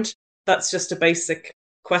they aren't. That's just a basic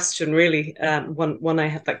question, really. One I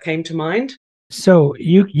had that came to mind. So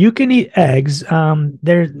you can eat eggs.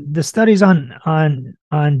 The studies on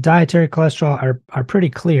dietary cholesterol are pretty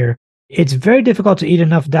clear. It's very difficult to eat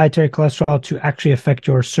enough dietary cholesterol to actually affect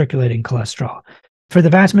your circulating cholesterol. For the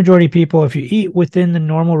vast majority of people, if you eat within the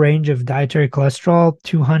normal range of dietary cholesterol,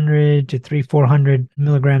 200 to 400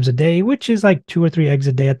 milligrams a day, which is like 2 or 3 eggs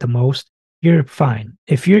a day at the most, you're fine.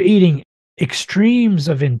 If you're eating extremes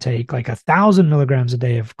of intake, like 1,000 milligrams a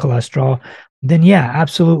day of cholesterol, then yeah,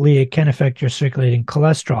 absolutely, it can affect your circulating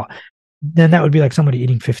cholesterol. Then that would be like somebody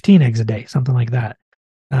eating 15 eggs a day, something like that,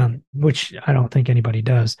 which I don't think anybody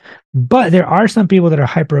does. But there are some people that are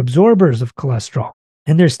hyperabsorbers of cholesterol.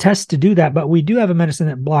 And there's tests to do that, but we do have a medicine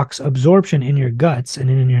that blocks absorption in your guts and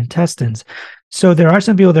in your intestines. So there are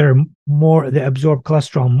some people that absorb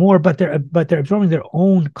cholesterol more, but they're absorbing their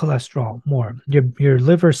own cholesterol more. Your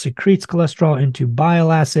liver secretes cholesterol into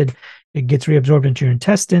bile acid. It gets reabsorbed into your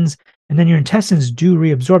intestines, and then your intestines do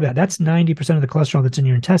reabsorb that. That's 90% of the cholesterol that's in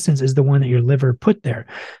your intestines is the one that your liver put there.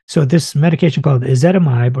 So this medication called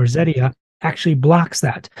ezetimibe or Zetia actually blocks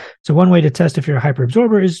that. So one way to test if you're a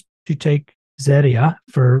hyperabsorber is to take Zetia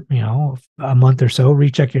for a month or so,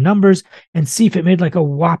 recheck your numbers and see if it made like a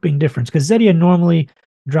whopping difference, because Zetia normally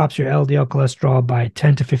drops your LDL cholesterol by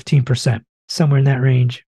 10 to 15%, somewhere in that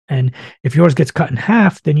range. And if yours gets cut in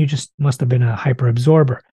half, then you just must have been a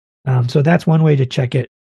hyperabsorber. So that's one way to check it.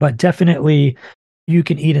 But definitely you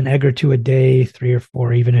can eat an egg or two a day, 3 or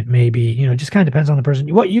 4, even it may be, just kind of depends on the person.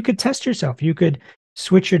 You could test yourself. You could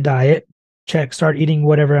switch your diet, start eating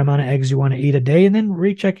whatever amount of eggs you want to eat a day, and then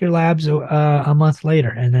recheck your labs a month later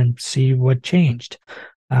and then see what changed.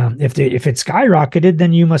 If it skyrocketed,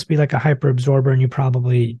 then you must be like a hyperabsorber and you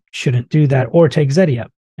probably shouldn't do that, or take Zetia.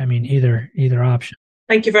 I mean, either option.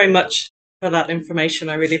 Thank you very much for that information.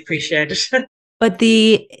 I really appreciate it. But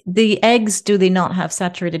the eggs, do they not have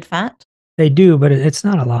saturated fat? They do, but it's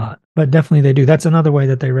not a lot. But definitely they do. That's another way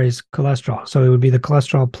that they raise cholesterol. So it would be the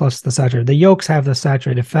cholesterol plus the saturated. The yolks have the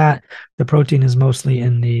saturated fat. The protein is mostly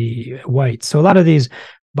in the whites. So a lot of these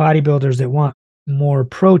bodybuilders that want more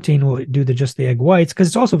protein will do just the egg whites, because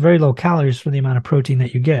it's also very low calories for the amount of protein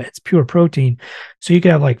that you get. It's pure protein. So you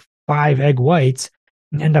could have like 5 egg whites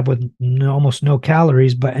and end up with almost no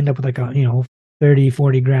calories, but end up with like 30,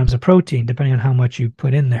 40 grams of protein, depending on how much you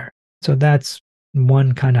put in there. So that's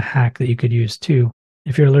one kind of hack that you could use too,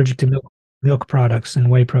 if you're allergic to milk products and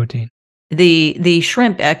whey protein. The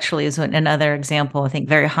shrimp actually is another example, I think,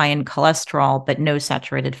 very high in cholesterol, but no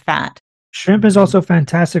saturated fat. Shrimp is also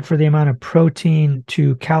fantastic for the amount of protein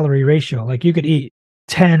to calorie ratio. Like you could eat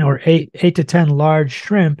 10 or 8 to 10 large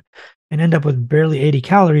shrimp and end up with barely 80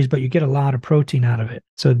 calories, but you get a lot of protein out of it.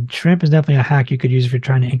 So shrimp is definitely a hack you could use if you're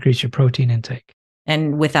trying to increase your protein intake.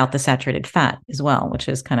 And without the saturated fat as well, which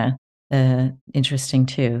is kind of interesting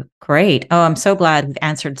too. Great. Oh, I'm so glad we've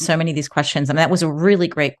answered so many of these questions. And that was a really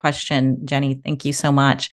great question, Jenny. Thank you so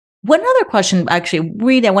much. One other question, actually,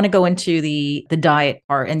 Reed, I want to go into the diet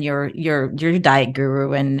part, and your diet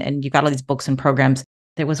guru, and you've got all these books and programs.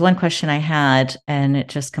 There was one question I had, and it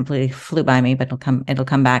just completely flew by me, but it'll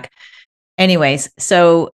come back. Anyways,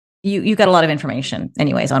 so you got a lot of information,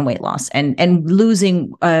 anyways, on weight loss and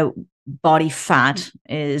losing body fat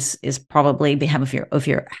is probably, if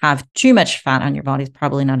you have too much fat on your body, is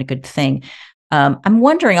probably not a good thing. I'm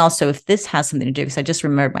wondering also if this has something to do, because I just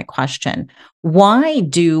remembered my question. Why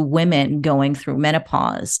do women going through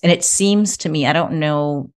menopause, and it seems to me, I don't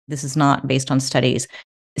know, this is not based on studies,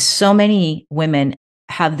 so many women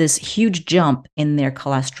have this huge jump in their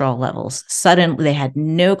cholesterol levels. Suddenly they had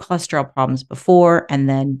no cholesterol problems before, and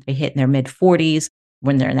then they hit in their mid-40s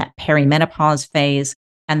when they're in that perimenopause phase,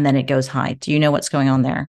 and then it goes high. Do you know what's going on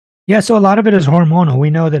there? Yeah, so a lot of it is hormonal. We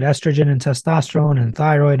know that estrogen and testosterone and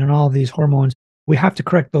thyroid and all these hormones, we have to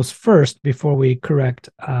correct those first before we correct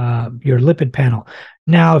your lipid panel.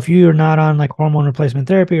 Now, if you're not on like hormone replacement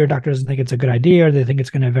therapy, or doctor doesn't think it's a good idea, or they think it's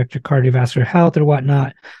going to affect your cardiovascular health or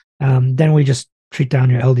whatnot, then we just treat down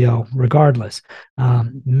your LDL regardless.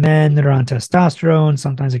 Men that are on testosterone,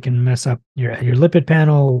 sometimes it can mess up your lipid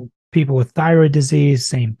panel. People with thyroid disease,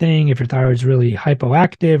 same thing. If your thyroid's really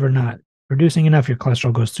hypoactive or not producing enough, your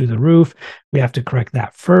cholesterol goes through the roof. We have to correct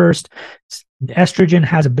that first. Estrogen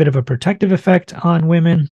has a bit of a protective effect on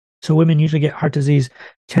women. So women usually get heart disease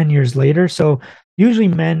 10 years later. So usually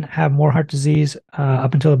men have more heart disease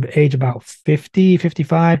up until the age about 50,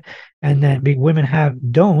 55. And then women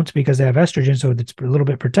don't, because they have estrogen. So it's a little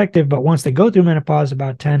bit protective. But once they go through menopause,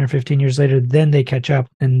 about 10 or 15 years later, then they catch up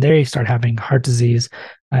and they start having heart disease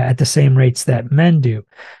at the same rates that men do.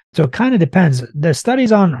 So it kind of depends. The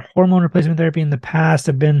studies on hormone replacement therapy in the past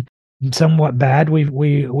have been somewhat bad.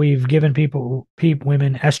 We've given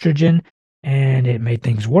women estrogen, and it made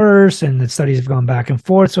things worse, and the studies have gone back and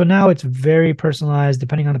forth. So now it's very personalized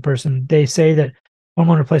depending on the person. They say that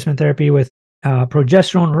hormone replacement therapy with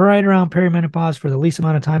progesterone right around perimenopause for the least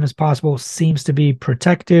amount of time as possible seems to be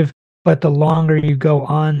protective, but the longer you go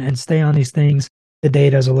on and stay on these things, the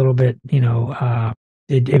data is a little bit,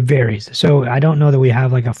 it varies. So I don't know that we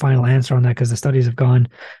have like a final answer on that, because the studies have gone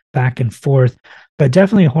back and forth. But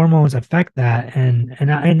definitely hormones affect that, and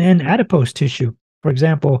adipose tissue. For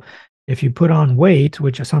example, if you put on weight,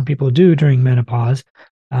 which some people do during menopause,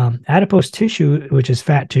 adipose tissue, which is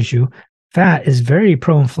fat tissue, fat is very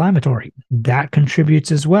pro-inflammatory. That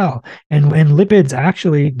contributes as well. And lipids,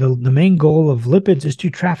 actually, the main goal of lipids is to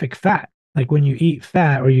traffic fat. Like when you eat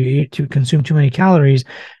fat or you consume too many calories,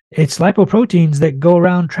 it's lipoproteins that go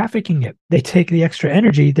around trafficking it. They take the extra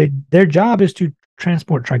energy. Their job is to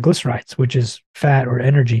transport triglycerides, which is fat or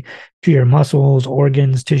energy, to your muscles,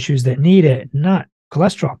 organs, tissues that need it, not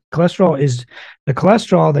cholesterol.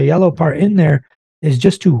 The yellow part in there is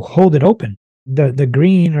just to hold it open. The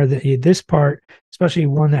green, or this part, especially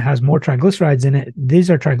one that has more triglycerides in it, these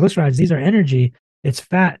are triglycerides, these are energy. It's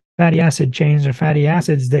fatty acid chains or fatty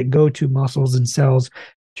acids that go to muscles and cells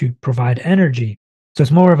to provide energy. So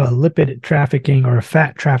it's more of a lipid trafficking or a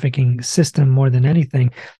fat trafficking system more than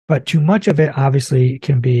anything. But too much of it obviously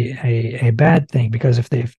can be a bad thing, because if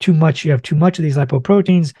they have too much, you have too much of these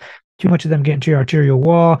lipoproteins, too much of them get into your arterial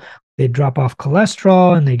wall, they drop off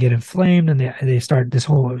cholesterol and they get inflamed, and they start this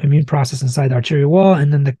whole immune process inside the arterial wall,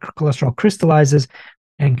 and then the cholesterol crystallizes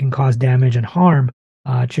and can cause damage and harm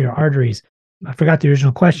to your arteries. I forgot the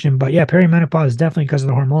original question, but yeah, perimenopause, definitely because of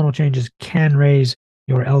the hormonal changes, can raise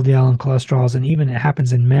your LDL and cholesterols. And even it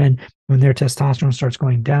happens in men when their testosterone starts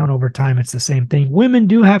going down over time. It's the same thing. Women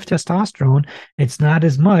do have testosterone. It's not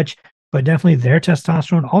as much, but definitely their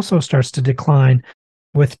testosterone also starts to decline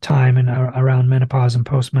with time and around menopause and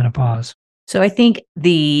postmenopause. So I think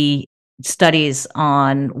the studies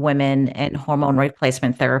on women and hormone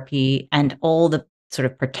replacement therapy and all the sort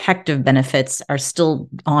of protective benefits are still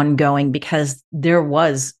ongoing because there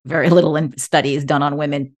was very little studies done on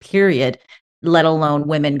women, period, let alone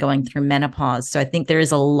women going through menopause. So I think there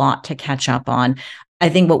is a lot to catch up on. I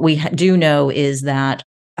think what we do know is that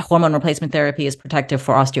hormone replacement therapy is protective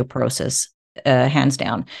for osteoporosis, hands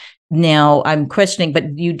down. Now, I'm questioning,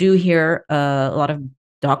 but you do hear a lot of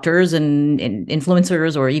doctors and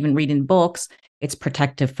influencers or even reading books. It's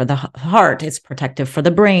protective for the heart. It's protective for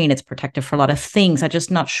the brain. It's protective for a lot of things. I'm just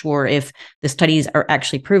not sure if the studies are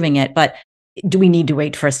actually proving it. But do we need to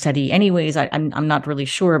wait for a study anyways? I'm not really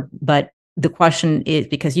sure. But the question is,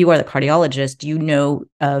 because you are the cardiologist, do you know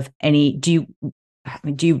of any, do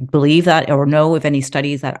you believe that or know of any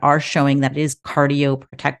studies that are showing that it is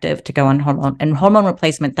cardioprotective to go on hormone? And hormone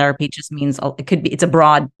replacement therapy just means it could be, it's a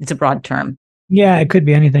broad term. Yeah, it could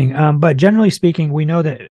be anything. But generally speaking, we know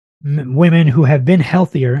that women who have been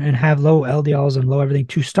healthier and have low LDLs and low everything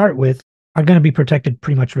to start with are going to be protected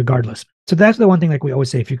pretty much regardless. So that's the one thing, like we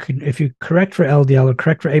always say, if you correct for LDL or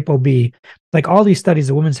correct for ApoB, like all these studies,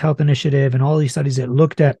 the Women's Health Initiative and all these studies that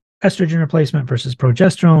looked at estrogen replacement versus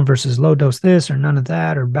progesterone versus low dose this or none of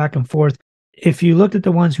that or back and forth. If you looked at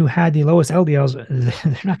the ones who had the lowest LDLs,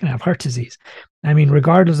 they're not going to have heart disease. I mean,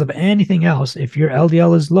 regardless of anything else, if your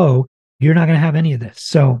LDL is low, you're not going to have any of this.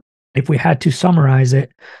 So if we had to summarize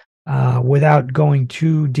it without going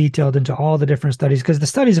too detailed into all the different studies, because the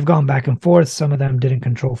studies have gone back and forth, some of them didn't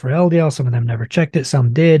control for LDL, some of them never checked it,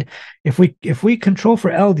 some did. If we control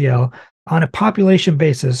for LDL on a population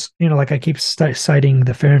basis, like I keep citing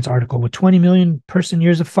the Ference article, with 20 million person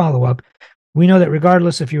years of follow-up, we know that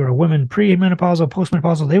regardless if you were a woman pre-menopausal,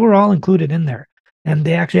 postmenopausal, they were all included in there. And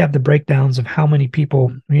they actually have the breakdowns of how many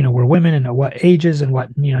people, were women and at what ages and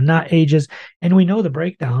what, not ages. And we know the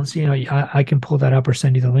breakdowns, I can pull that up or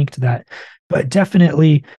send you the link to that. But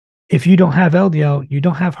definitely, if you don't have LDL, you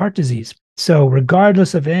don't have heart disease. So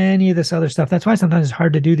regardless of any of this other stuff, that's why sometimes it's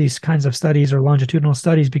hard to do these kinds of studies or longitudinal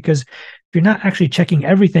studies, because if you're not actually checking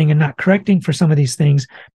everything and not correcting for some of these things,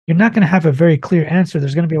 you're not going to have a very clear answer.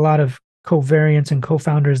 There's going to be a lot of covariants and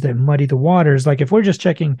co-founders that muddy the waters. Like if we're just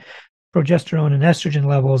checking progesterone and estrogen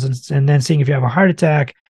levels and then seeing if you have a heart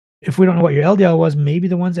attack, if we don't know what your LDL was, maybe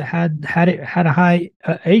the ones that had a high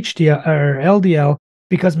HDL or LDL,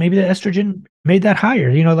 because maybe the estrogen made that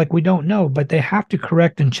higher, like we don't know, but they have to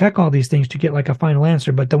correct and check all these things to get like a final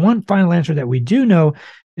answer. But the one final answer that we do know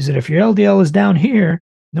is that if your LDL is down here,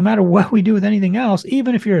 no matter what we do with anything else,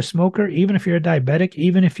 even if you're a smoker, even if you're a diabetic,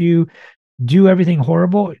 even if you do everything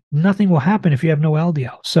horrible, nothing will happen if you have no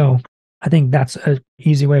LDL. So I think that's an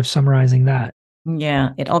easy way of summarizing that. Yeah,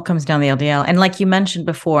 it all comes down to the LDL. And like you mentioned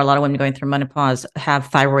before, a lot of women going through menopause have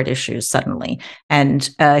thyroid issues suddenly. And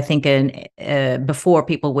I think before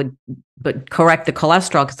people would correct the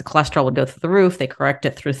cholesterol because the cholesterol would go through the roof. They correct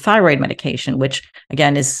it through thyroid medication, which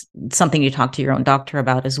again is something you talk to your own doctor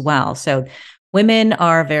about as well. So women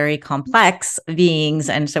are very complex beings.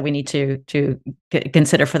 And so we need to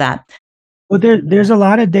consider for that. Well, there's a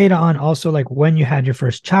lot of data on also like when you had your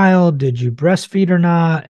first child, did you breastfeed or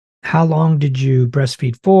not? How long did you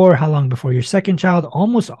breastfeed for? How long before your second child?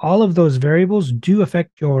 Almost all of those variables do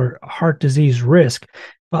affect your heart disease risk.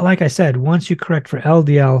 But like I said, once you correct for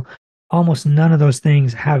LDL, almost none of those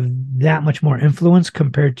things have that much more influence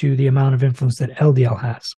compared to the amount of influence that LDL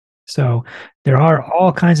has. So there are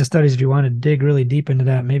all kinds of studies. If you want to dig really deep into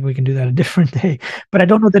that, maybe we can do that a different day. But I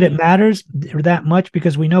don't know that it matters that much,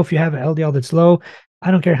 because we know if you have an LDL that's low,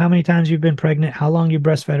 I don't care how many times you've been pregnant, how long you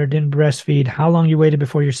breastfed or didn't breastfeed, how long you waited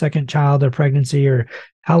before your second child or pregnancy, or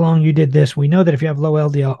how long you did this. We know that if you have low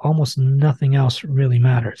LDL, almost nothing else really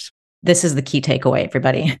matters. This is the key takeaway,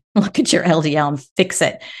 everybody. Look at your LDL and fix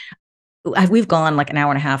it. We've gone like an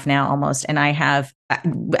hour and a half now almost. And I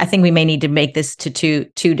think we may need to make this to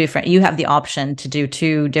two different, you have the option to do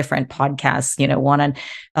two different podcasts, one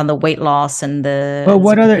on the weight loss and the. Well,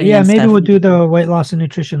 what other, maybe stuff. We'll do the weight loss and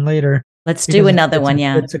nutrition later. Let's do another one.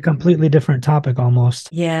 Yeah. It's a completely different topic almost.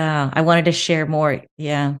 Yeah. I wanted to share more.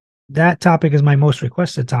 Yeah. That topic is my most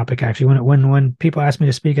requested topic, actually. When people ask me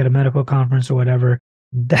to speak at a medical conference or whatever,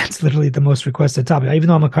 that's literally the most requested topic. Even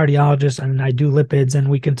though I'm a cardiologist and I do lipids and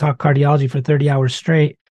we can talk cardiology for 30 hours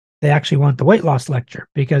straight, they actually want the weight loss lecture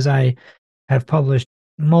because I have published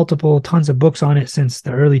tons of books on it since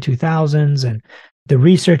the early 2000s. And the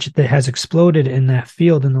research that has exploded in that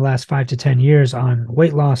field in the last 5 to 10 years on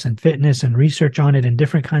weight loss and fitness and research on it and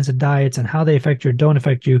different kinds of diets and how they affect you or don't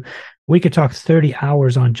affect you. We could talk 30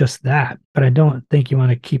 hours on just that, but I don't think you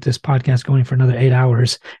want to keep this podcast going for another 8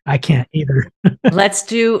 hours. I can't either.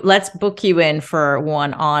 Let's book you in for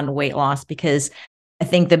one on weight loss, because I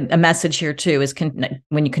think a message here too is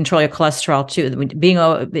when you control your cholesterol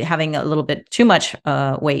too, having a little bit too much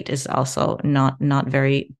weight is also not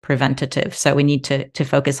very preventative. So we need to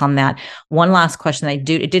focus on that. One last question it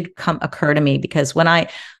did occur to me, because when I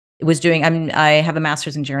was doing, I have a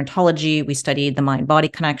master's in gerontology. We studied the mind-body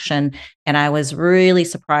connection, and I was really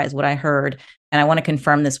surprised what I heard. And I want to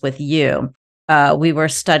confirm this with you. We were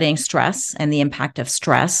studying stress and the impact of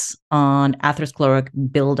stress on atherosclerotic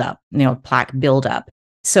buildup, plaque buildup.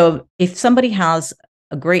 So if somebody has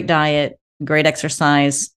a great diet, great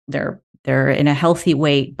exercise, they're in a healthy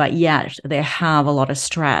weight, but yet they have a lot of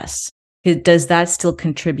stress, does that still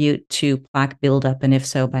contribute to plaque buildup? And if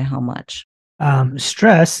so, by how much?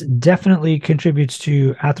 Stress definitely contributes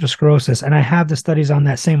to atherosclerosis. And I have the studies on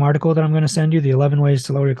that same article that I'm going to send you, the 11 ways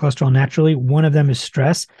to lower your cholesterol naturally. One of them is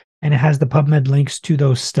stress, and it has the PubMed links to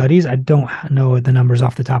those studies. I don't know the numbers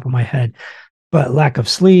off the top of my head, but lack of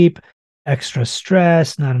sleep, extra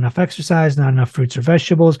stress, not enough exercise, not enough fruits or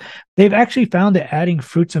vegetables. They've actually found that adding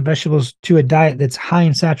fruits and vegetables to a diet that's high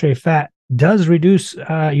in saturated fat does reduce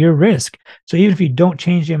your risk. So even if you don't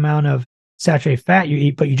change the amount of saturated fat you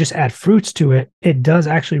eat, but you just add fruits to it, it does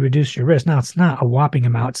actually reduce your risk. Now, it's not a whopping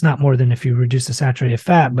amount. It's not more than if you reduce the saturated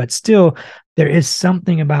fat, but still, there is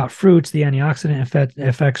something about fruits, the antioxidant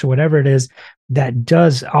effects or whatever it is, that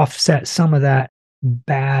does offset some of that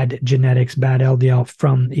bad genetics, bad LDL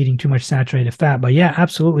from eating too much saturated fat. But yeah,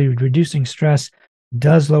 absolutely, reducing stress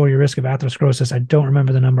does lower your risk of atherosclerosis. I don't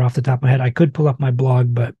remember the number off the top of my head. I could pull up my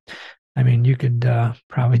blog, but I mean, you could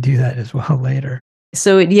probably do that as well later.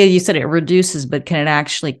 So yeah, you said it reduces, but can it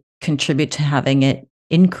actually contribute to having it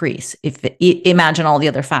increase? Imagine all the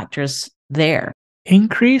other factors there.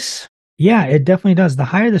 Increase? Yeah, it definitely does. The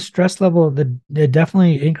higher the stress level, it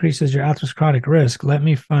definitely increases your atherosclerotic risk. Let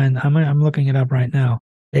me find, I'm looking it up right now.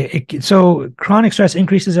 So chronic stress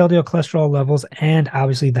increases LDL cholesterol levels, and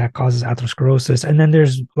obviously that causes atherosclerosis. And then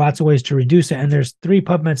there's lots of ways to reduce it. And there's 3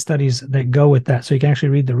 PubMed studies that go with that. So you can actually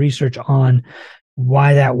read the research on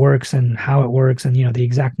why that works and how it works, and the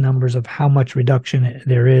exact numbers of how much reduction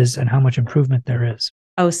there is and how much improvement there is.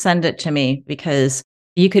 Oh, send it to me, because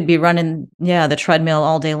you could be running the treadmill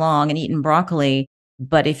all day long and eating broccoli,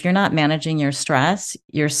 but if you're not managing your stress,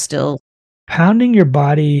 you're still pounding your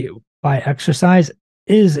body by exercise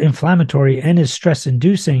is inflammatory and is stress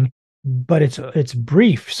inducing, but it's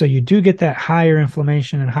brief. So you do get that higher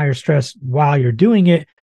inflammation and higher stress while you're doing it,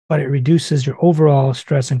 but it reduces your overall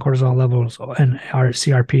stress and cortisol levels and our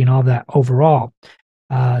CRP and all that overall.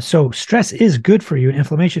 So stress is good for you.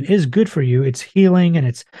 Inflammation is good for you. It's healing, and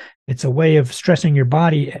it's a way of stressing your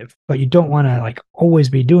body, but you don't want to always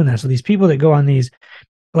be doing that. So these people that go on these,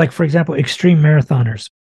 for example, extreme marathoners,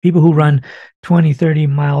 people who run 20, 30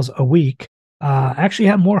 miles a week, actually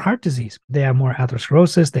have more heart disease. They have more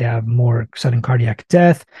atherosclerosis. They have more sudden cardiac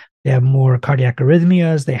death. They have more cardiac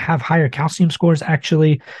arrhythmias. They have higher calcium scores,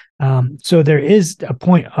 actually. So there is a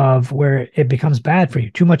point of where it becomes bad for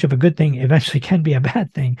you. Too much of a good thing eventually can be a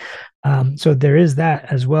bad thing. So there is that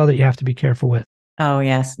as well that you have to be careful with. Oh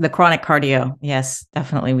yes, the chronic cardio. Yes,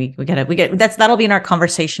 definitely. We get that'll be in our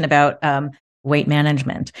conversation about weight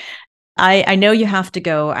management. I know you have to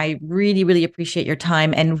go. I really, really appreciate your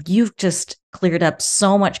time, and you've just cleared up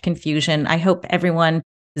so much confusion. I hope everyone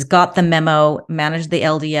has got the memo, manage the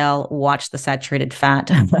LDL, watch the saturated fat,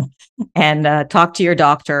 and talk to your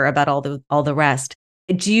doctor about all the rest.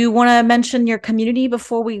 Do you want to mention your community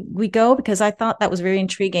before we go? Because I thought that was very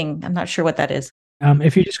intriguing. I'm not sure what that is.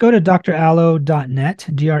 If you just go to drallo.net,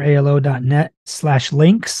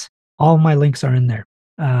 drallo.net/links, all my links are in there.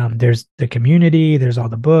 There's the community, there's all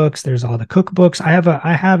the books, there's all the cookbooks. I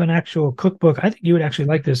have an actual cookbook. I think you would actually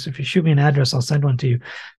like this. If you shoot me an address, I'll send one to you.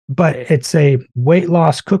 But it's a weight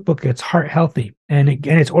loss cookbook. It's heart healthy, and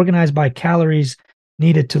it's organized by calories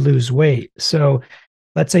needed to lose weight. So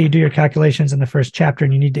let's say you do your calculations in the first chapter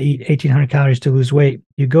and you need to eat 1,800 calories to lose weight.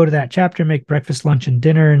 You go to that chapter, make breakfast, lunch, and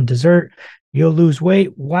dinner and dessert. You'll lose weight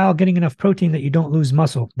while getting enough protein that you don't lose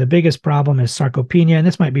muscle. The biggest problem is sarcopenia, and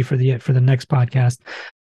this might be for the next podcast.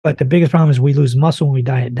 But the biggest problem is we lose muscle when we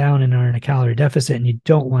diet down and are in a calorie deficit, and you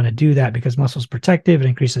don't want to do that because muscle is protective. It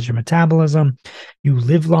increases your metabolism. You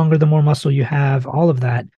live longer the more muscle you have, all of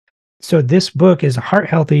that. So this book is heart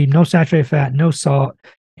healthy, no saturated fat, no salt,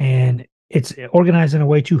 and it's organized in a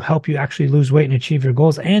way to help you actually lose weight and achieve your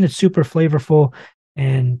goals. And it's super flavorful.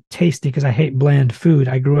 and tasty because I hate bland food.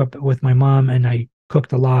 I grew up with my mom and I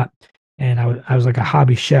cooked a lot. And I was like a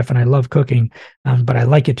hobby chef and I love cooking, but I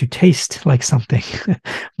like it to taste like something.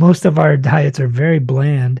 Most of our diets are very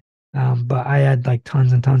bland, but I add like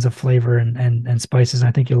tons and tons of flavor and spices. And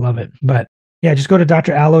I think you'll love it. But yeah, just go to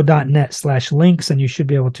drallo.net/links and you should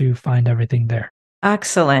be able to find everything there.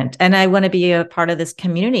 Excellent. And I want to be a part of this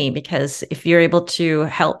community because if you're able to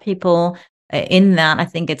help people in that, I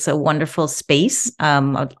think it's a wonderful space.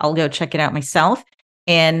 I'll go check it out myself.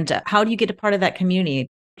 And how do you get a part of that community?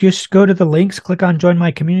 Just go to the links, click on join my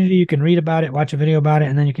community. You can read about it, watch a video about it,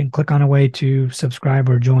 and then you can click on a way to subscribe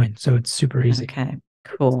or join. So it's super easy. Okay,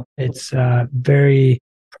 cool. It's very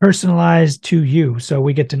personalized to you. So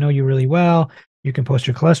we get to know you really well. You can post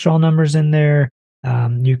your cholesterol numbers in there.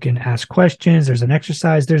 You can ask questions. There's an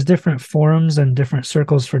exercise. There's different forums and different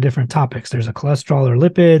circles for different topics. There's a cholesterol or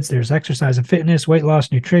lipids. There's exercise and fitness, weight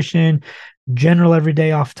loss, nutrition, general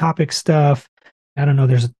everyday off-topic stuff. I don't know.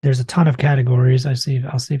 There's a ton of categories. I'll see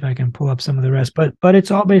if I can pull up some of the rest. But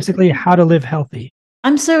it's all basically how to live healthy.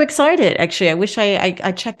 I'm so excited. Actually, I wish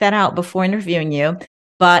I checked that out before interviewing you.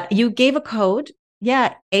 But you gave a code,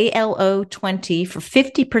 ALO20 for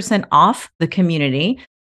 50% off the community.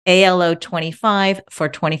 ALO25 for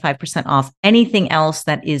 25% off anything else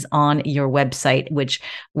that is on your website, which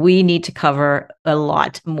we need to cover a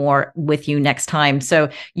lot more with you next time. So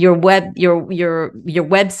your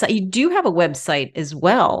website, you do have a website as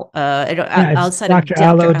well. Outside of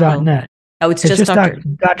drallo.net. Oh, it's just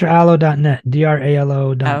drallo.net,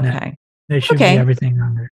 drallo.net. Okay. There should be everything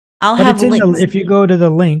on there. I'll have links. If you go to the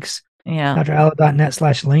links, yeah,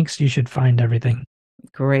 drallo.net/links, you should find everything.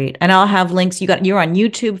 Great. And I'll have links. You're on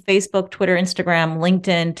YouTube, Facebook, Twitter, Instagram,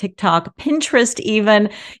 LinkedIn, TikTok, Pinterest even.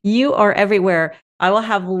 You are everywhere. I will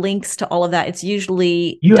have links to all of that. It's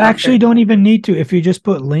usually you actually don't even need to. If you just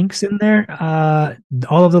put links in there,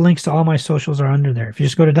 all of the links to all my socials are under there. If you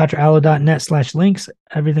just go to drallo.net/links,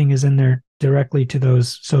 everything is in there directly to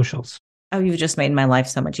those socials. Oh, you've just made my life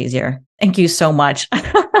so much easier. Thank you so much.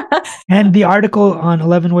 And the article on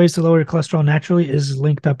 11 ways to lower your cholesterol naturally is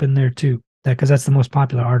linked up in there too. Because that's the most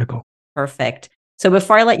popular article. Perfect. So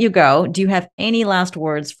before I let you go, do you have any last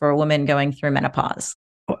words for women going through menopause?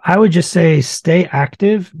 I would just say stay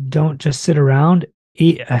active. Don't just sit around.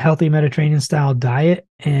 Eat a healthy Mediterranean style diet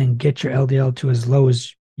and get your LDL to as low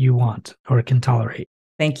as you want or can tolerate.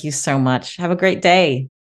 Thank you so much. Have a great day.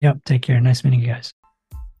 Yep. Take care. Nice meeting you guys.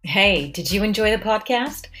 Hey, did you enjoy the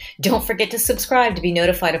podcast? Don't forget to subscribe to be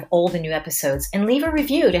notified of all the new episodes and leave a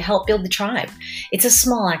review to help build the tribe. It's a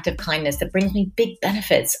small act of kindness that brings me big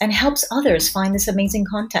benefits and helps others find this amazing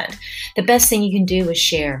content. The best thing you can do is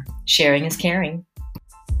share. Sharing is caring.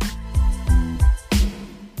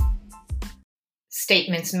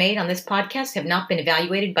 Statements made on this podcast have not been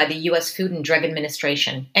evaluated by the U.S. Food and Drug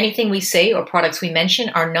Administration. Anything we say or products we mention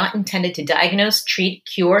are not intended to diagnose, treat,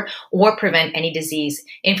 cure, or prevent any disease.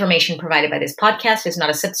 Information provided by this podcast is not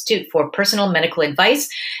a substitute for personal medical advice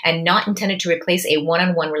and not intended to replace a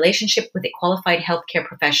one-on-one relationship with a qualified healthcare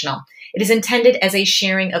professional. It is intended as a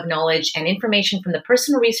sharing of knowledge and information from the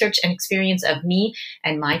personal research and experience of me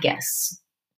and my guests.